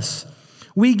of us.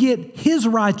 We get his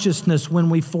righteousness when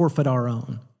we forfeit our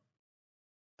own.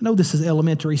 I know this is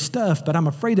elementary stuff, but I'm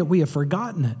afraid that we have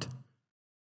forgotten it.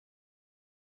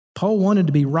 Paul wanted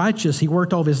to be righteous. He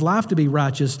worked all of his life to be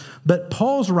righteous, but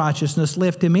Paul's righteousness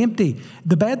left him empty.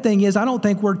 The bad thing is, I don't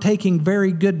think we're taking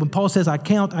very good. When Paul says, I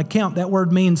count, that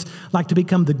word means like to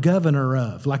become the governor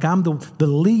of. Like I'm the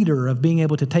leader of being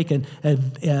able to take an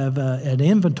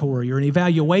inventory or an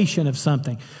evaluation of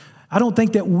something. I don't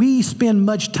think that we spend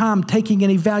much time taking an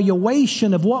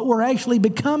evaluation of what we're actually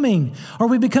becoming. Are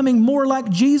we becoming more like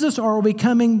Jesus, or are we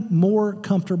becoming more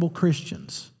comfortable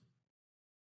Christians?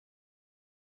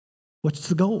 What's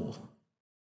the goal?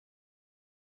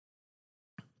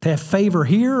 To have favor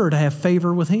here or to have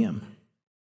favor with him?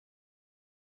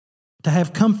 To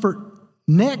have comfort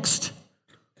next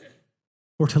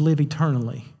or to live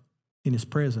eternally in his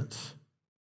presence?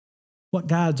 What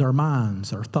guides our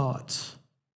minds, our thoughts?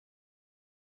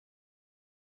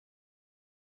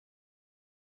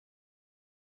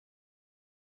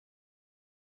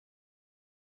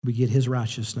 We get his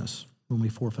righteousness when we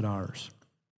forfeit ours.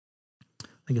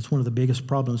 I think it's one of the biggest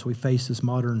problems we face as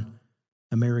modern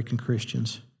American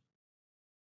Christians.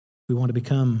 We want to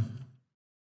become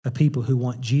a people who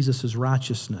want Jesus'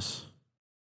 righteousness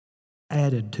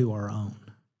added to our own.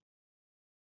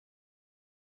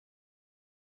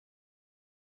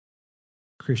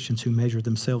 Christians who measure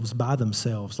themselves by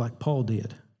themselves like Paul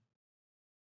did.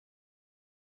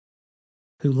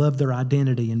 Who love their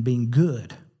identity in being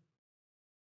good,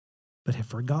 but have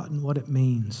forgotten what it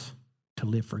means to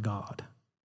live for God.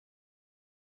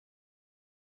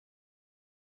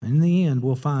 And in the end,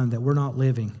 we'll find that we're not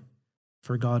living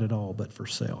for God at all, but for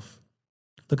self.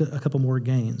 Look at a couple more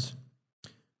gains.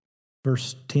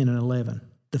 Verse 10 and 11.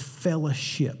 The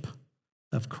fellowship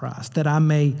of Christ, that I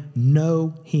may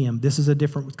know him. This is a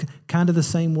different, kind of the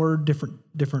same word,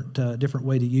 different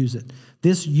way to use it.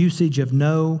 This usage of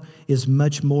know is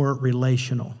much more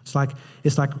relational.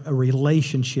 It's like a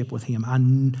relationship with him.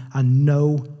 I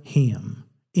know him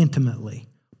intimately.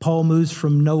 Paul moves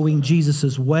from knowing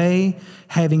Jesus' way,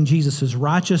 having Jesus'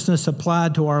 righteousness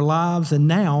applied to our lives, and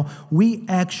now we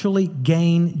actually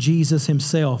gain Jesus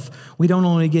himself. We don't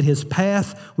only get his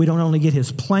path, we don't only get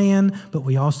his plan, but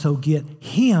we also get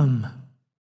him.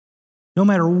 No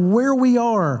matter where we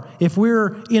are, if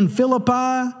we're in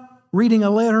Philippi reading a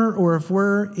letter, or if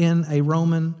we're in a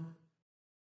Roman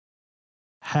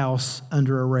house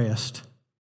under arrest,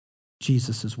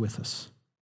 Jesus is with us.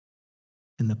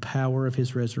 In the power of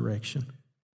his resurrection.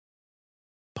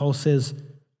 Paul says,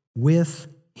 with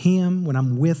him, when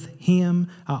I'm with him,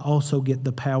 I also get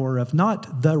the power of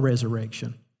not the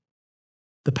resurrection,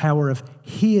 the power of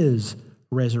his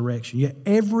resurrection. Yet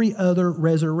every other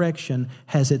resurrection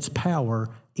has its power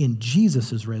in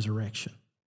Jesus' resurrection,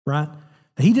 right?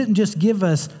 He didn't just give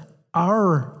us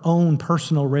our own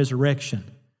personal resurrection,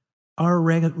 our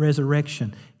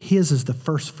resurrection. His is the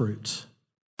first fruits,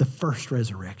 the first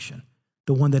resurrection.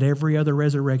 The one that every other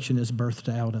resurrection is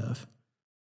birthed out of.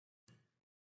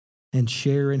 And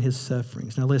share in his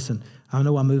sufferings. Now listen, I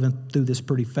know I'm moving through this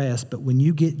pretty fast, but when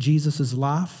you get Jesus'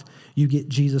 life, you get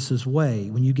Jesus' way.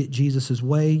 When you get Jesus'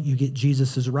 way, you get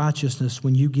Jesus' righteousness.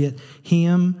 When you get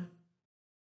him,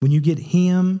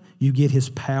 you get his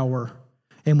power.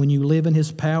 And when you live in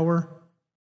his power,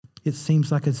 it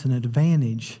seems like it's an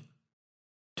advantage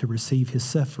to receive his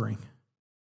suffering.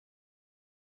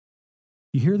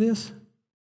 You hear this?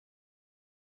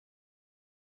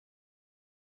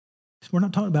 We're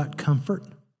not talking about comfort.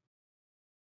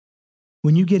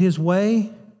 When you get his way,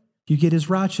 you get his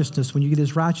righteousness. When you get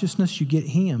his righteousness, you get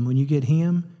him. When you get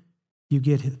him, you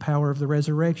get the power of the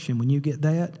resurrection. When you get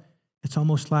that, it's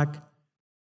almost like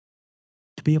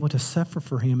to be able to suffer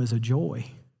for him is a joy.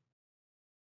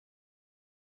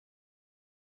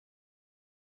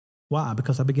 Why?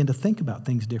 Because I begin to think about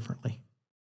things differently.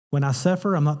 When I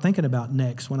suffer, I'm not thinking about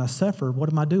next. When I suffer, what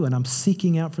am I doing? I'm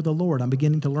seeking out for the Lord. I'm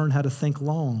beginning to learn how to think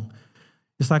long.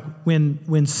 It's like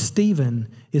when Stephen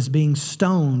is being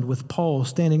stoned with Paul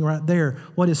standing right there.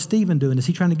 What is Stephen doing? Is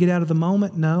he trying to get out of the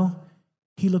moment? No.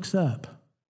 He looks up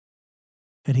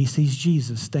and he sees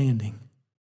Jesus standing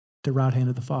at the right hand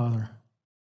of the Father.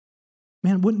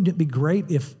 Man, wouldn't it be great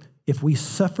if we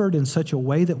suffered in such a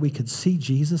way that we could see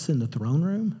Jesus in the throne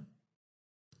room?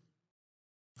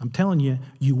 I'm telling you,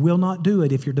 you will not do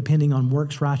it if you're depending on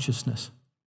works righteousness.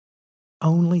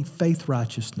 Only faith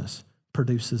righteousness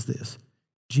produces this.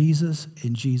 Jesus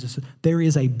and Jesus. There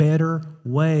is a better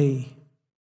way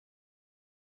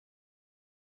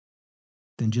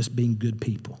than just being good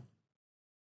people.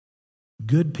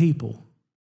 Good people.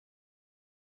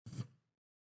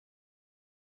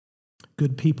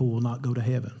 Good people will not go to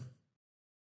heaven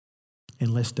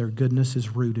unless their goodness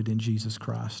is rooted in Jesus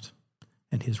Christ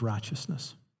and his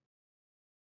righteousness.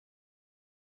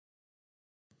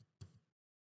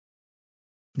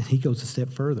 And he goes a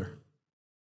step further.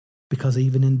 Because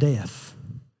even in death,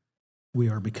 we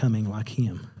are becoming like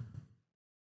him.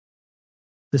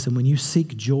 Listen, when you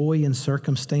seek joy in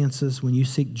circumstances, when you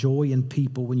seek joy in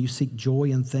people, when you seek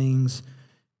joy in things,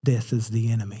 death is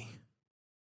the enemy.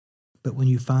 But when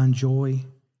you find joy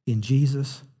in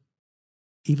Jesus,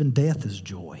 even death is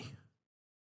joy.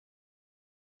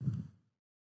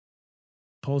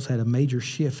 Paul's had a major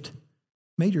shift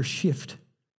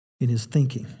in his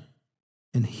thinking.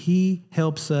 And he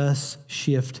helps us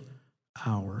shift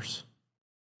ours.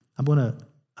 I'm going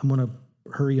to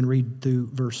hurry and read through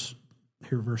verse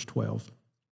 12.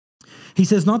 He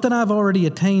says, not that I've already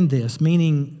attained this,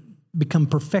 meaning become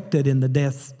perfected in the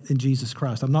death in Jesus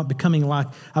Christ. I've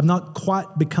not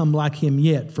quite become like him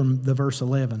yet from the verse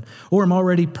 11. Or I'm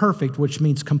already perfect, which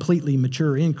means completely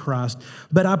mature in Christ.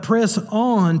 But I press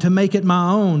on to make it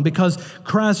my own because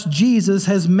Christ Jesus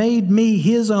has made me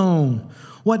his own.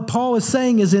 What Paul is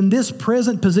saying is in this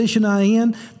present position I'm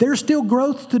in, there's still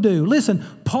growth to do. Listen,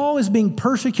 Paul is being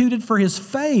persecuted for his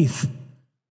faith.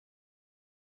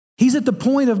 He's at the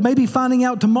point of maybe finding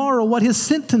out tomorrow what his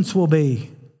sentence will be.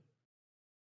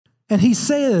 And he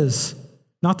says,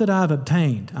 not that I've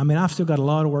obtained. I mean, I've still got a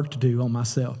lot of work to do on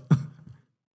myself.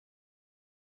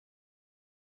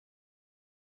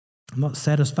 I'm not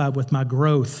satisfied with my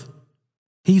growth.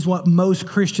 He's what most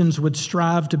Christians would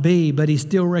strive to be, but he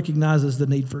still recognizes the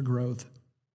need for growth.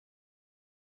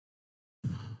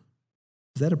 Is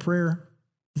that a prayer?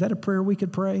 Is that a prayer we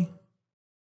could pray?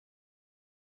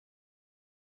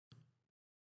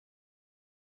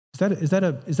 Is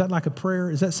that like a prayer?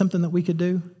 Is that something that we could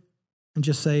do? And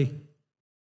just say,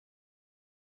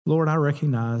 Lord, I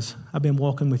recognize I've been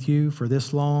walking with you for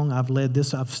this long. I've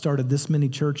started this many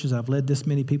churches. I've led this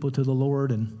many people to the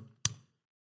Lord, and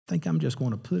I think I'm just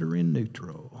going to put her in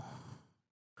neutral.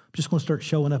 I'm just going to start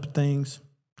showing up at things,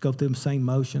 go through the same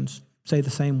motions, say the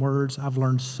same words. I've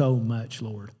learned so much,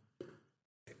 Lord.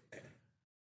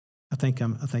 I think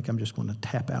I'm just going to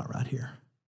tap out right here.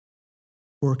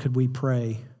 Or could we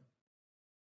pray,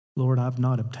 Lord, I've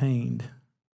not obtained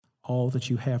all that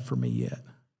you have for me yet,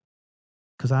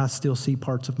 because I still see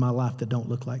parts of my life that don't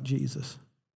look like Jesus,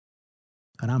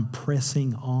 and I'm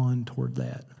pressing on toward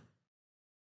that.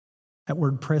 That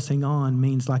word pressing on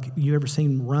means, like, you ever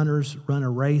seen runners run a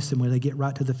race, and when they get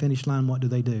right to the finish line, what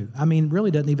do? I mean, it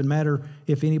really doesn't even matter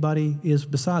if anybody is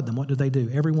beside them. What do?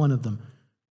 Every one of them.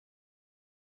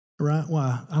 Right?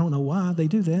 Why? I don't know why they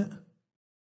do that.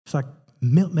 It's like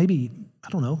maybe, I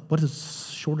don't know, what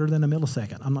is shorter than a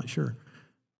millisecond? I'm not sure.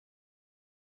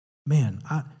 Man,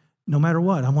 no matter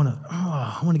what, I want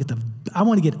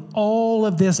to get all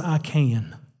of this I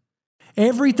can.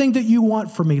 Everything that you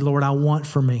want for me, Lord, I want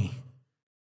for me.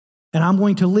 And I'm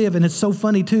going to live. And it's so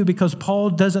funny too, because Paul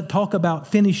doesn't talk about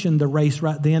finishing the race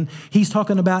right then. He's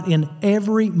talking about in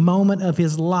every moment of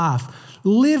his life,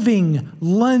 living,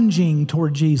 lunging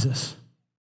toward Jesus.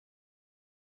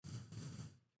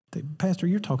 Pastor,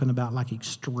 you're talking about like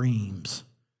extremes.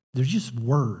 They're just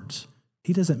words.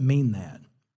 He doesn't mean that.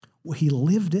 Well, he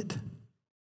lived it.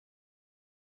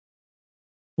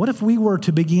 What if we were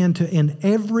to begin to, in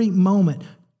every moment,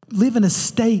 live in a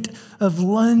state of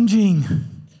lunging,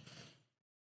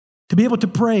 to be able to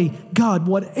pray, God,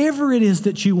 whatever it is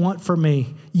that you want for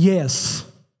me, yes.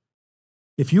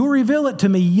 If you'll reveal it to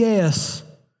me, yes.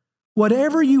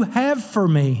 Whatever you have for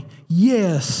me,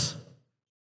 yes.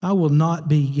 I will not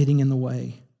be getting in the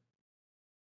way.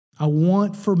 I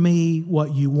want for me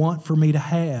what you want for me to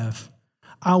have.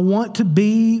 I want to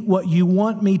be what you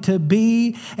want me to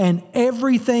be, and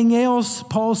everything else,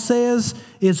 Paul says,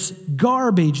 is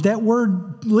garbage. That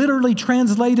word literally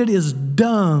translated is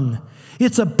dung.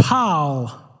 It's a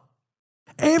pile.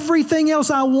 Everything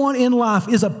else I want in life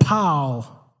is a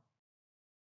pile.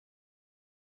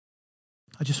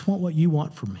 I just want what you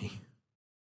want for me.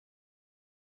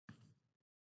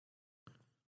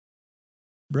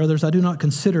 Brothers, I do not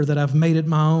consider that I've made it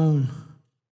my own.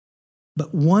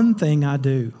 But one thing I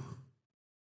do,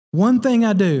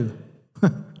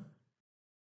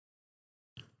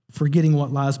 forgetting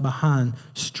what lies behind,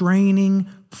 straining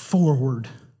forward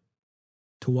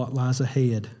to what lies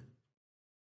ahead.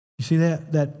 You see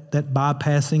that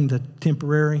bypassing the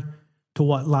temporary to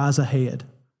what lies ahead.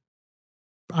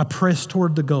 I press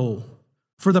toward the goal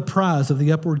for the prize of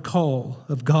the upward call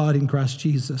of God in Christ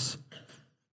Jesus.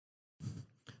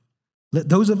 Let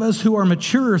those of us who are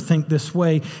mature think this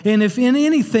way. And if in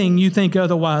anything you think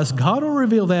otherwise, God will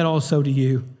reveal that also to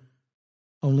you.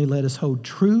 Only let us hold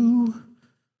true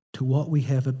to what we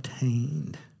have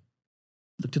obtained.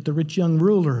 Looked at the rich young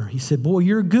ruler. He said, boy,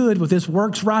 you're good with this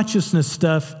works righteousness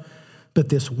stuff, but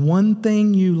this one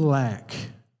thing you lack,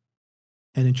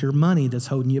 and it's your money that's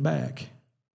holding you back.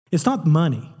 It's not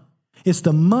money. It's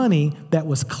the money that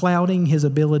was clouding his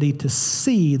ability to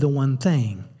see the one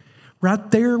thing.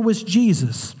 Right there was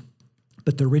Jesus,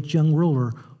 but the rich young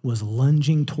ruler was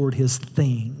lunging toward his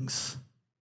things.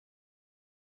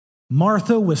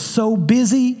 Martha was so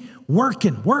busy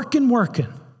working.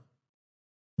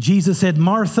 Jesus said,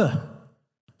 Martha,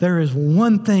 there is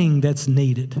one thing that's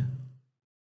needed.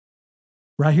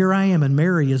 Right here I am, and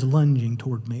Mary is lunging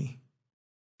toward me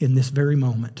in this very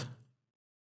moment.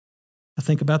 I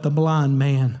think about the blind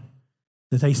man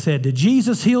that they said, did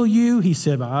Jesus heal you? He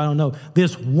said, I don't know.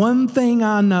 This one thing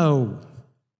I know,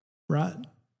 right?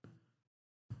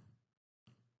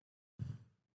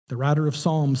 The writer of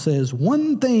Psalms says,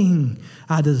 one thing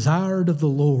I desired of the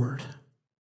Lord.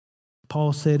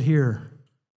 Paul said here,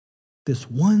 this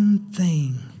one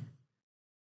thing,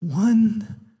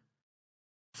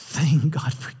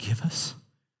 God forgive us,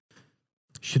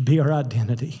 should be our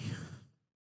identity.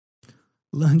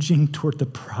 Lunging toward the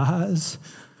prize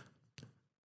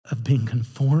of being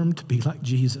conformed to be like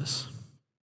Jesus.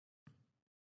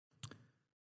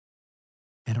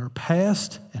 And our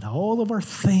past and all of our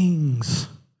things,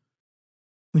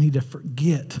 we need to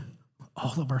forget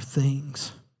all of our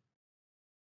things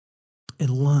and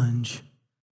lunge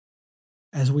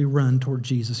as we run toward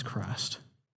Jesus Christ.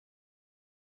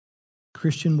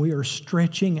 Christian, we are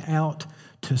stretching out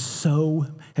to so.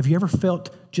 Have you ever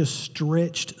felt just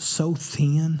stretched so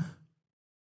thin?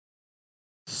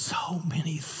 So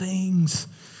many things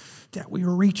that we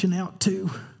are reaching out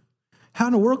to. How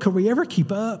in the world could we ever keep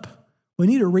up? We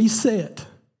need a reset.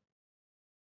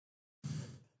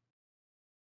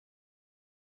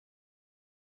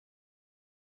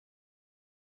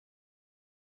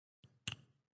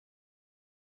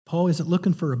 Paul isn't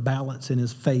looking for a balance in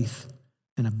his faith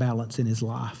and a balance in his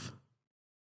life.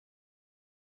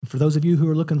 For those of you who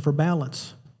are looking for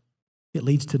balance, it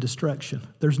leads to destruction.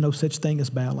 There's no such thing as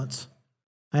balance.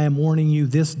 I am warning you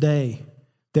this day,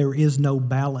 there is no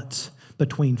balance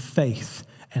between faith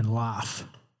and life.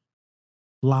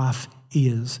 Life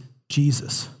is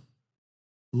Jesus,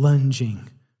 lunging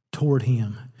toward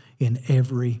him in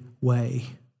every way.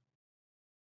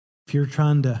 If you're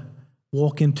trying to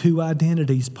walk in two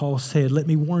identities, Paul said, let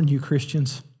me warn you,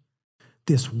 Christians,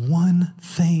 this one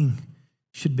thing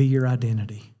should be your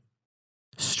identity,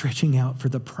 stretching out for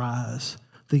the prize,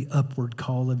 the upward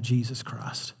call of Jesus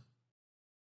Christ.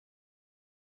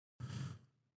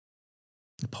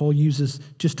 Paul uses,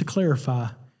 just to clarify,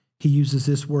 he uses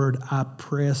this word, I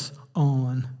press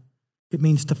on. It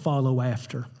means to follow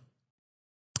after.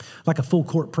 Like a full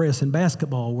court press in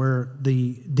basketball where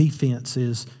the defense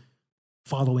is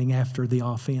following after the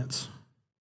offense.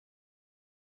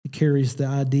 It carries the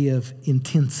idea of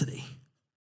intensity.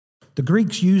 The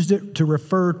Greeks used it to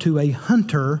refer to a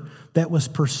hunter that was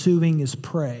pursuing his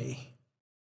prey.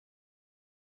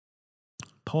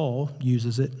 Paul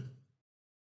uses it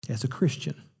as a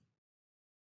Christian,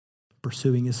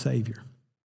 pursuing his Savior.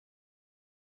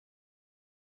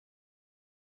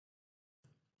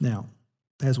 Now,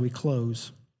 as we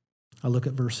close, I look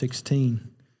at verse 16.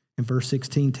 And verse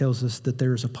 16 tells us that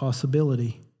there is a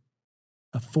possibility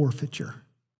of forfeiture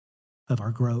of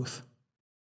our growth.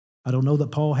 I don't know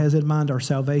that Paul has in mind our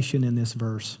salvation in this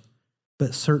verse,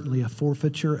 but certainly a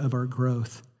forfeiture of our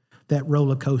growth. That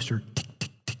roller coaster, tick, tick,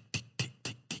 tick, tick, tick,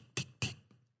 tick, tick, tick, tick.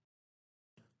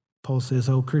 Paul says,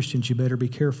 oh, Christians, you better be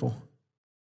careful.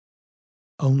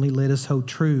 Only let us hold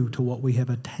true to what we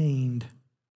have attained.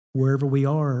 Wherever we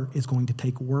are is going to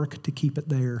take work to keep it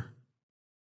there,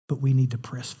 but we need to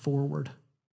press forward.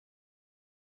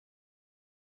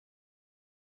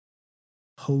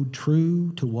 Hold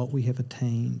true to what we have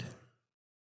attained.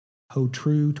 Hold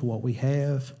true to what we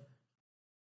have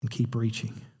and keep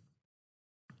reaching.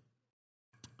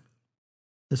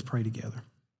 Let's pray together.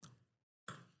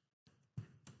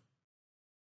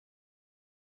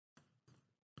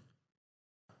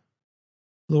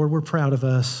 Lord, we're proud of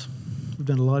us. We've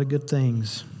done a lot of good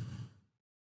things.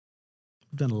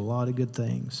 We've done a lot of good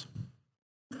things.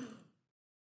 A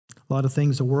lot of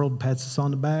things the world pats us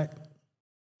on the back,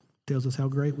 tells us how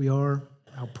great we are,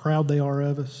 how proud they are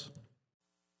of us.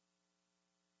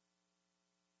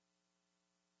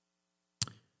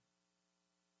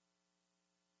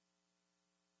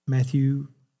 Matthew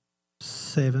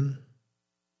 7.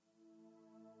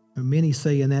 And many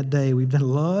say in that day, we've done a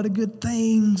lot of good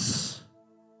things.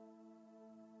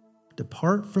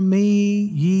 Depart from me,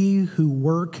 ye who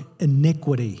work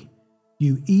iniquity,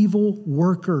 you evil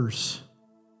workers.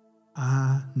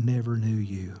 I never knew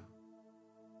you.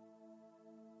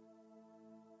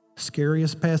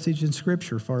 Scariest passage in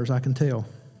Scripture, as far as I can tell.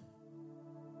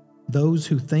 Those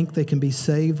who think they can be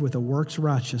saved with a works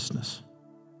righteousness,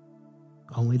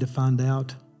 only to find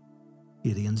out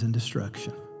it ends in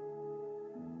destruction.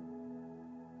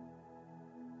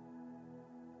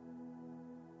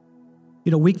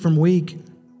 You know, week from week,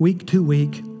 week to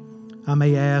week, I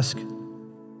may ask,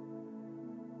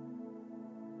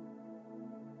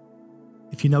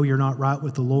 if you know you're not right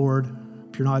with the Lord,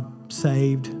 if you're not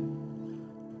saved,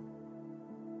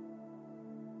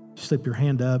 slip your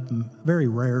hand up. And very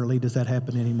rarely does that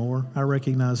happen anymore. I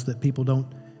recognize that people don't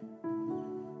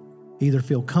either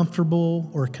feel comfortable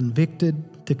or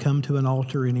convicted to come to an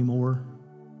altar anymore.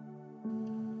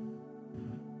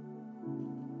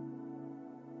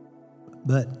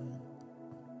 But,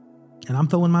 and I'm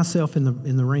throwing myself in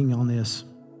the ring on this.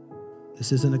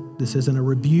 This isn't a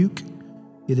rebuke.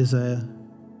 It is a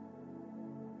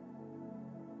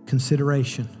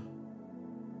consideration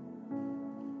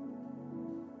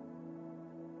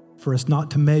for us not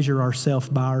to measure ourselves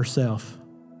by ourselves.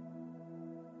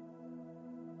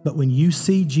 But when you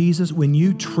see Jesus, when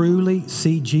you truly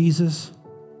see Jesus,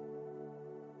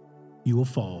 you will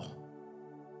fall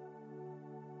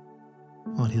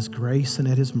on His grace and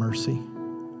at His mercy.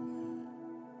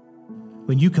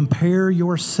 When you compare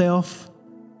yourself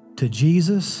to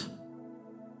Jesus,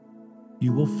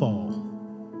 you will fall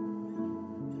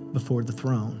before the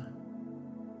throne.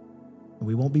 And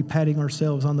we won't be patting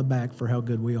ourselves on the back for how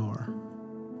good we are.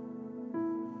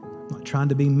 I'm not trying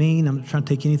to be mean. I'm not trying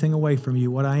to take anything away from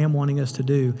you. What I am wanting us to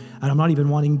do, and I'm not even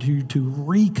wanting to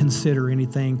reconsider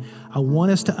anything, I want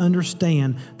us to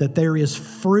understand that there is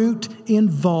fruit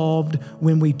involved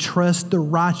when we trust the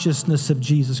righteousness of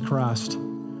Jesus Christ.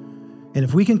 And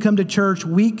if we can come to church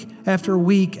week after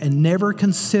week and never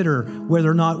consider whether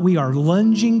or not we are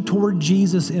lunging toward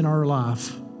Jesus in our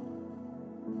life,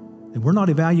 then we're not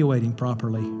evaluating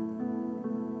properly.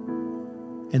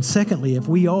 And secondly, if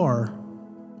we are,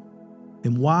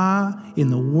 then why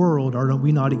in the world are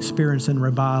we not experiencing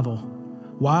revival?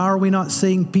 Why are we not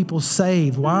seeing people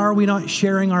saved? Why are we not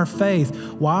sharing our faith?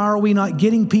 Why are we not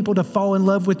getting people to fall in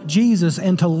love with Jesus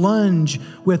and to lunge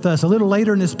with us? A little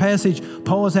later in this passage,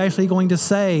 Paul is actually going to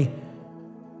say,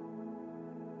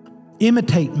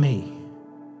 imitate me.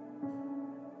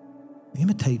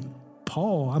 Imitate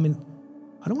Paul. I mean,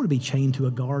 I don't want to be chained to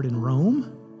a guard in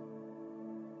Rome.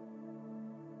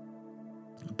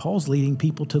 Paul's leading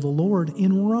people to the Lord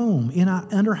in Rome,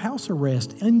 under house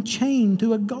arrest, and chained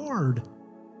to a guard.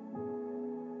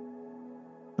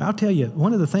 I'll tell you,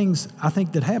 one of the things I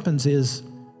think that happens is,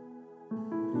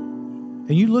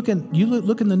 and you look in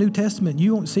the New Testament,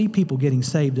 you won't see people getting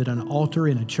saved at an altar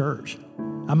in a church.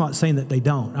 I'm not saying that they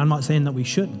don't. I'm not saying that we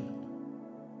shouldn't.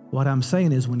 What I'm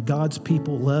saying is when God's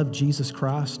people love Jesus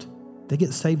Christ, they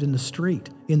get saved in the street,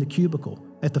 in the cubicle,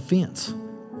 at the fence.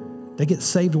 They get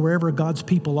saved wherever God's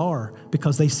people are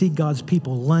because they see God's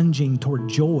people lunging toward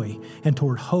joy and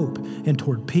toward hope and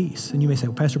toward peace. And you may say,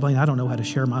 well, Pastor Blaine, I don't know how to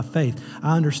share my faith.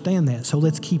 I understand that. So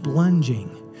let's keep lunging.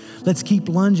 Let's keep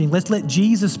lunging. Let's let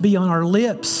Jesus be on our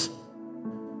lips.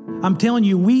 I'm telling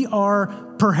you, we are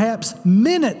perhaps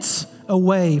minutes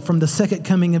away from the second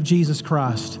coming of Jesus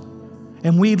Christ.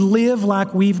 and we live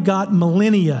like we've got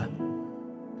millennia.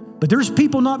 But there's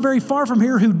people not very far from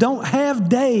here who don't have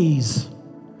days,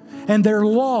 and they're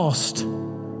lost.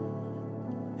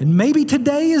 And maybe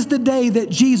today is the day that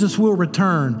Jesus will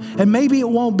return, and maybe it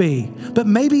won't be. But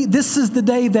maybe this is the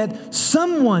day that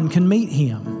someone can meet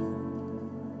him.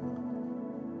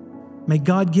 May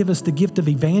God give us the gift of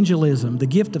evangelism, the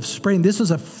gift of spreading. This is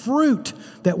a fruit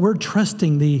that we're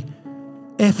trusting the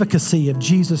efficacy of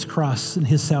Jesus Christ and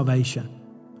his salvation,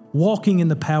 walking in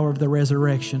the power of the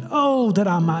resurrection. Oh, that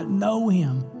I might know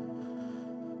him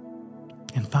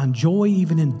and find joy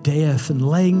even in death and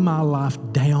laying my life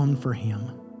down for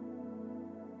him.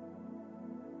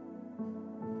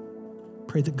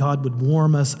 Pray that God would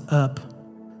warm us up.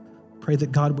 Pray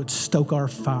that God would stoke our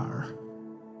fire.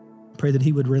 Pray that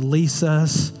he would release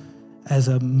us as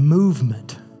a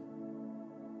movement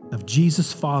of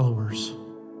Jesus followers,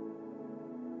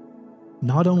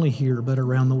 not only here, but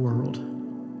around the world.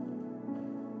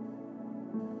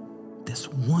 This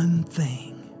one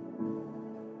thing.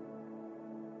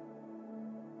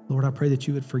 Lord, I pray that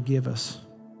you would forgive us.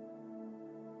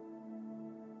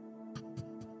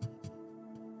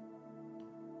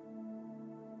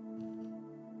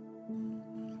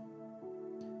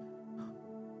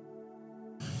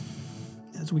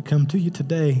 As we come to you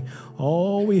today,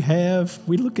 all we have,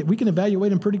 we can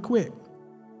evaluate them pretty quick.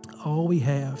 All we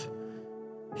have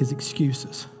is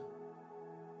excuses,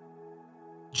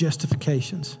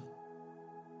 justifications,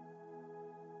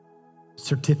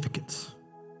 certificates.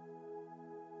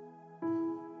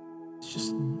 It's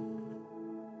just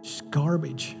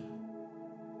garbage.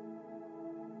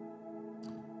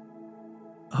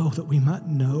 Oh, that we might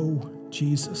know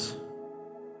Jesus.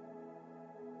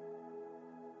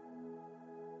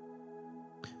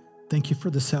 Thank you for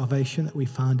the salvation that we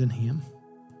find in him.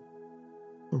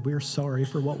 Lord, we're sorry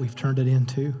for what we've turned it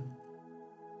into.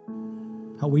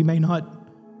 How we may not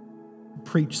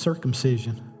preach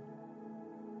circumcision,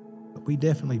 but we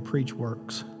definitely preach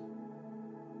works.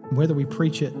 And whether we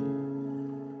preach it,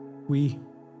 we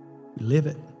live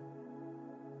it.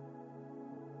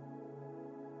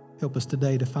 Help us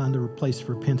today to find a place of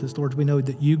repentance. Lord, we know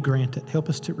that you grant it. Help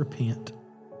us to repent.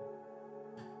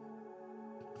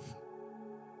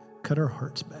 Cut our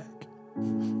hearts back.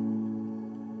 I'm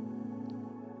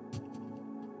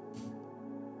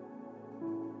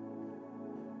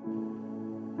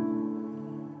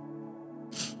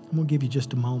going to give you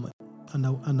just a moment. I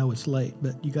know it's late,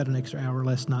 but you got an extra hour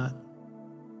last night.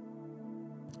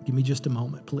 Give me just a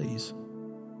moment, please.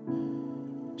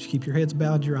 Just keep your heads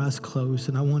bowed, your eyes closed,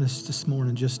 and I want us this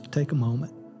morning just to take a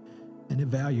moment and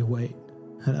evaluate.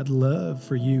 And I'd love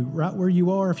for you, right where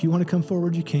you are, if you want to come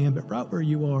forward, you can, but right where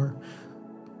you are,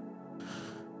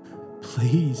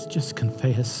 please just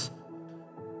confess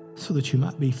so that you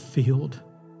might be filled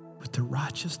with the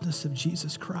righteousness of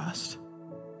Jesus Christ.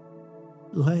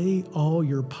 Lay all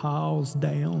your piles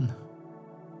down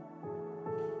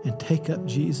and take up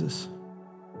Jesus.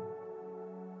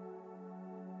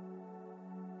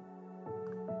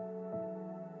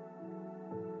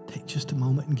 Take just a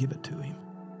moment and give it to him.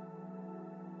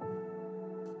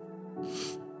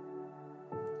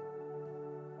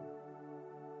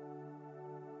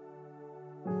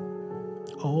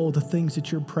 All the things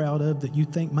that you're proud of that you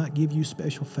think might give you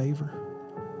special favor.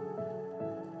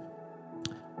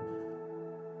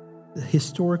 The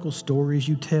historical stories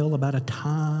you tell about a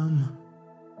time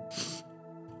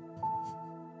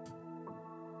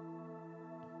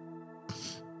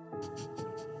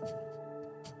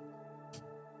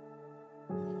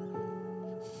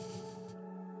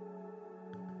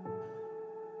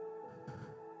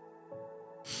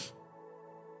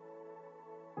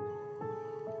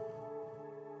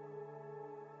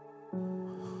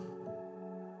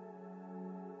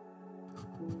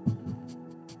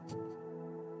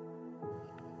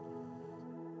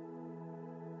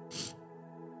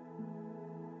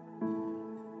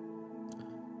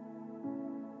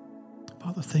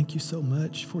Father, thank you so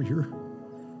much for your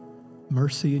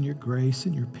mercy and your grace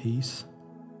and your peace.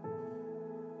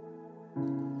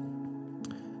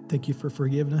 Thank you for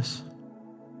forgiveness.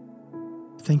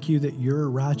 Thank you that your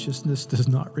righteousness does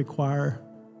not require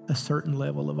a certain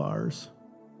level of ours.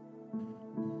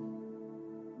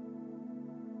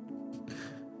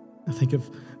 I think of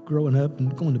growing up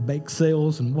and going to bake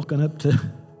sales and walking up to a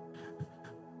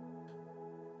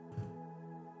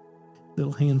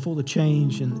little handful of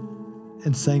change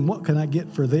and saying, what can I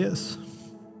get for this?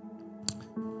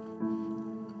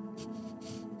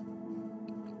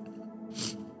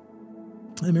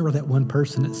 I remember that one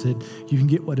person that said, you can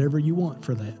get whatever you want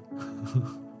for that.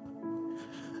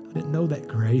 I didn't know that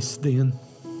grace then.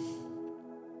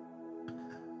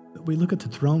 But we look at the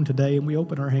throne today and we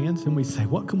open our hands and we say,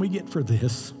 what can we get for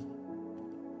this?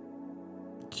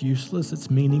 It's useless, it's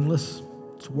meaningless,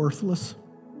 it's worthless.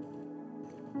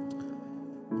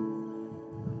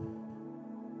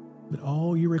 But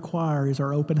all you require is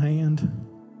our open hand.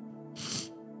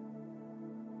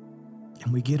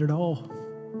 And we get it all.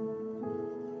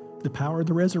 The power of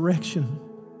the resurrection,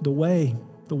 the way,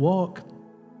 the walk,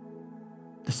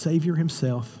 the Savior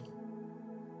himself.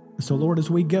 And so, Lord, as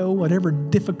we go, whatever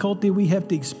difficulty we have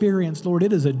to experience, Lord,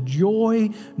 it is a joy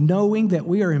knowing that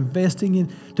we are investing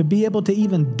in to be able to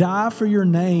even die for your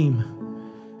name.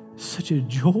 Such a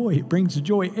joy. It brings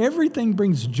joy. Everything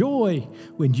brings joy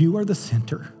when you are the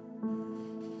center.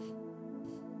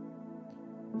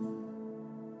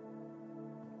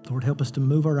 Lord, help us to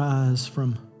move our eyes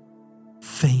from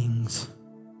things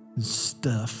and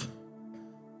stuff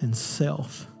and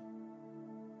self.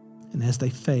 And as they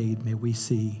fade, may we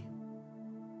see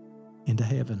into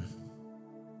heaven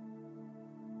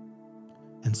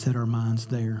and set our minds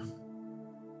there.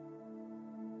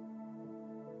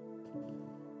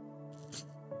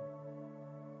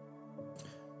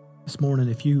 This morning,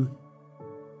 if you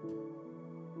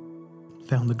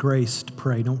found the grace to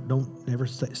pray, don't ever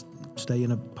stay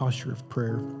in a posture of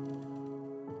prayer.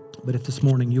 But if this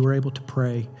morning you were able to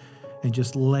pray and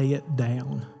just lay it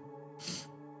down,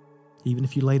 even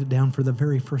if you laid it down for the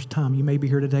very first time, you may be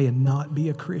here today and not be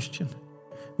a Christian.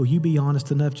 Will you be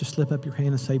honest enough, just slip up your hand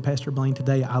and say, Pastor Blaine,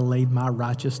 today I laid my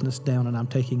righteousness down and I'm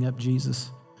taking up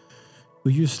Jesus.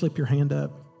 Will you just slip your hand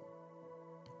up?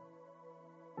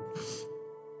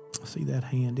 I see that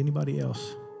hand. Anybody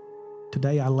else?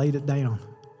 Today I laid it down.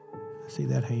 I see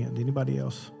that hand. Anybody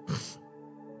else?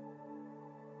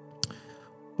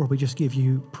 Lord, we just give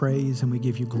you praise and we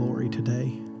give you glory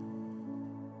today.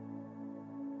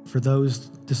 For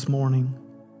those this morning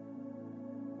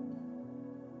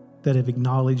that have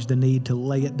acknowledged the need to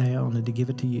lay it down and to give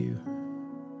it to you.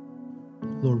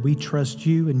 Lord, we trust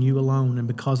you and you alone, and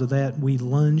because of that, we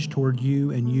lunge toward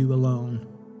you and you alone.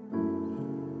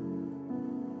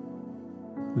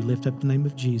 We lift up the name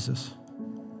of Jesus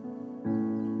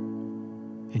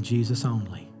and Jesus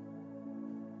only.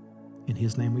 In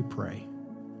his name we pray.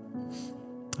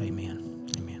 Amen.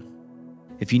 Amen.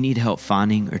 If you need help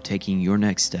finding or taking your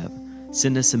next step,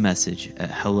 send us a message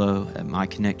at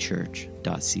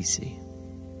hello@myconnectchurch.cc.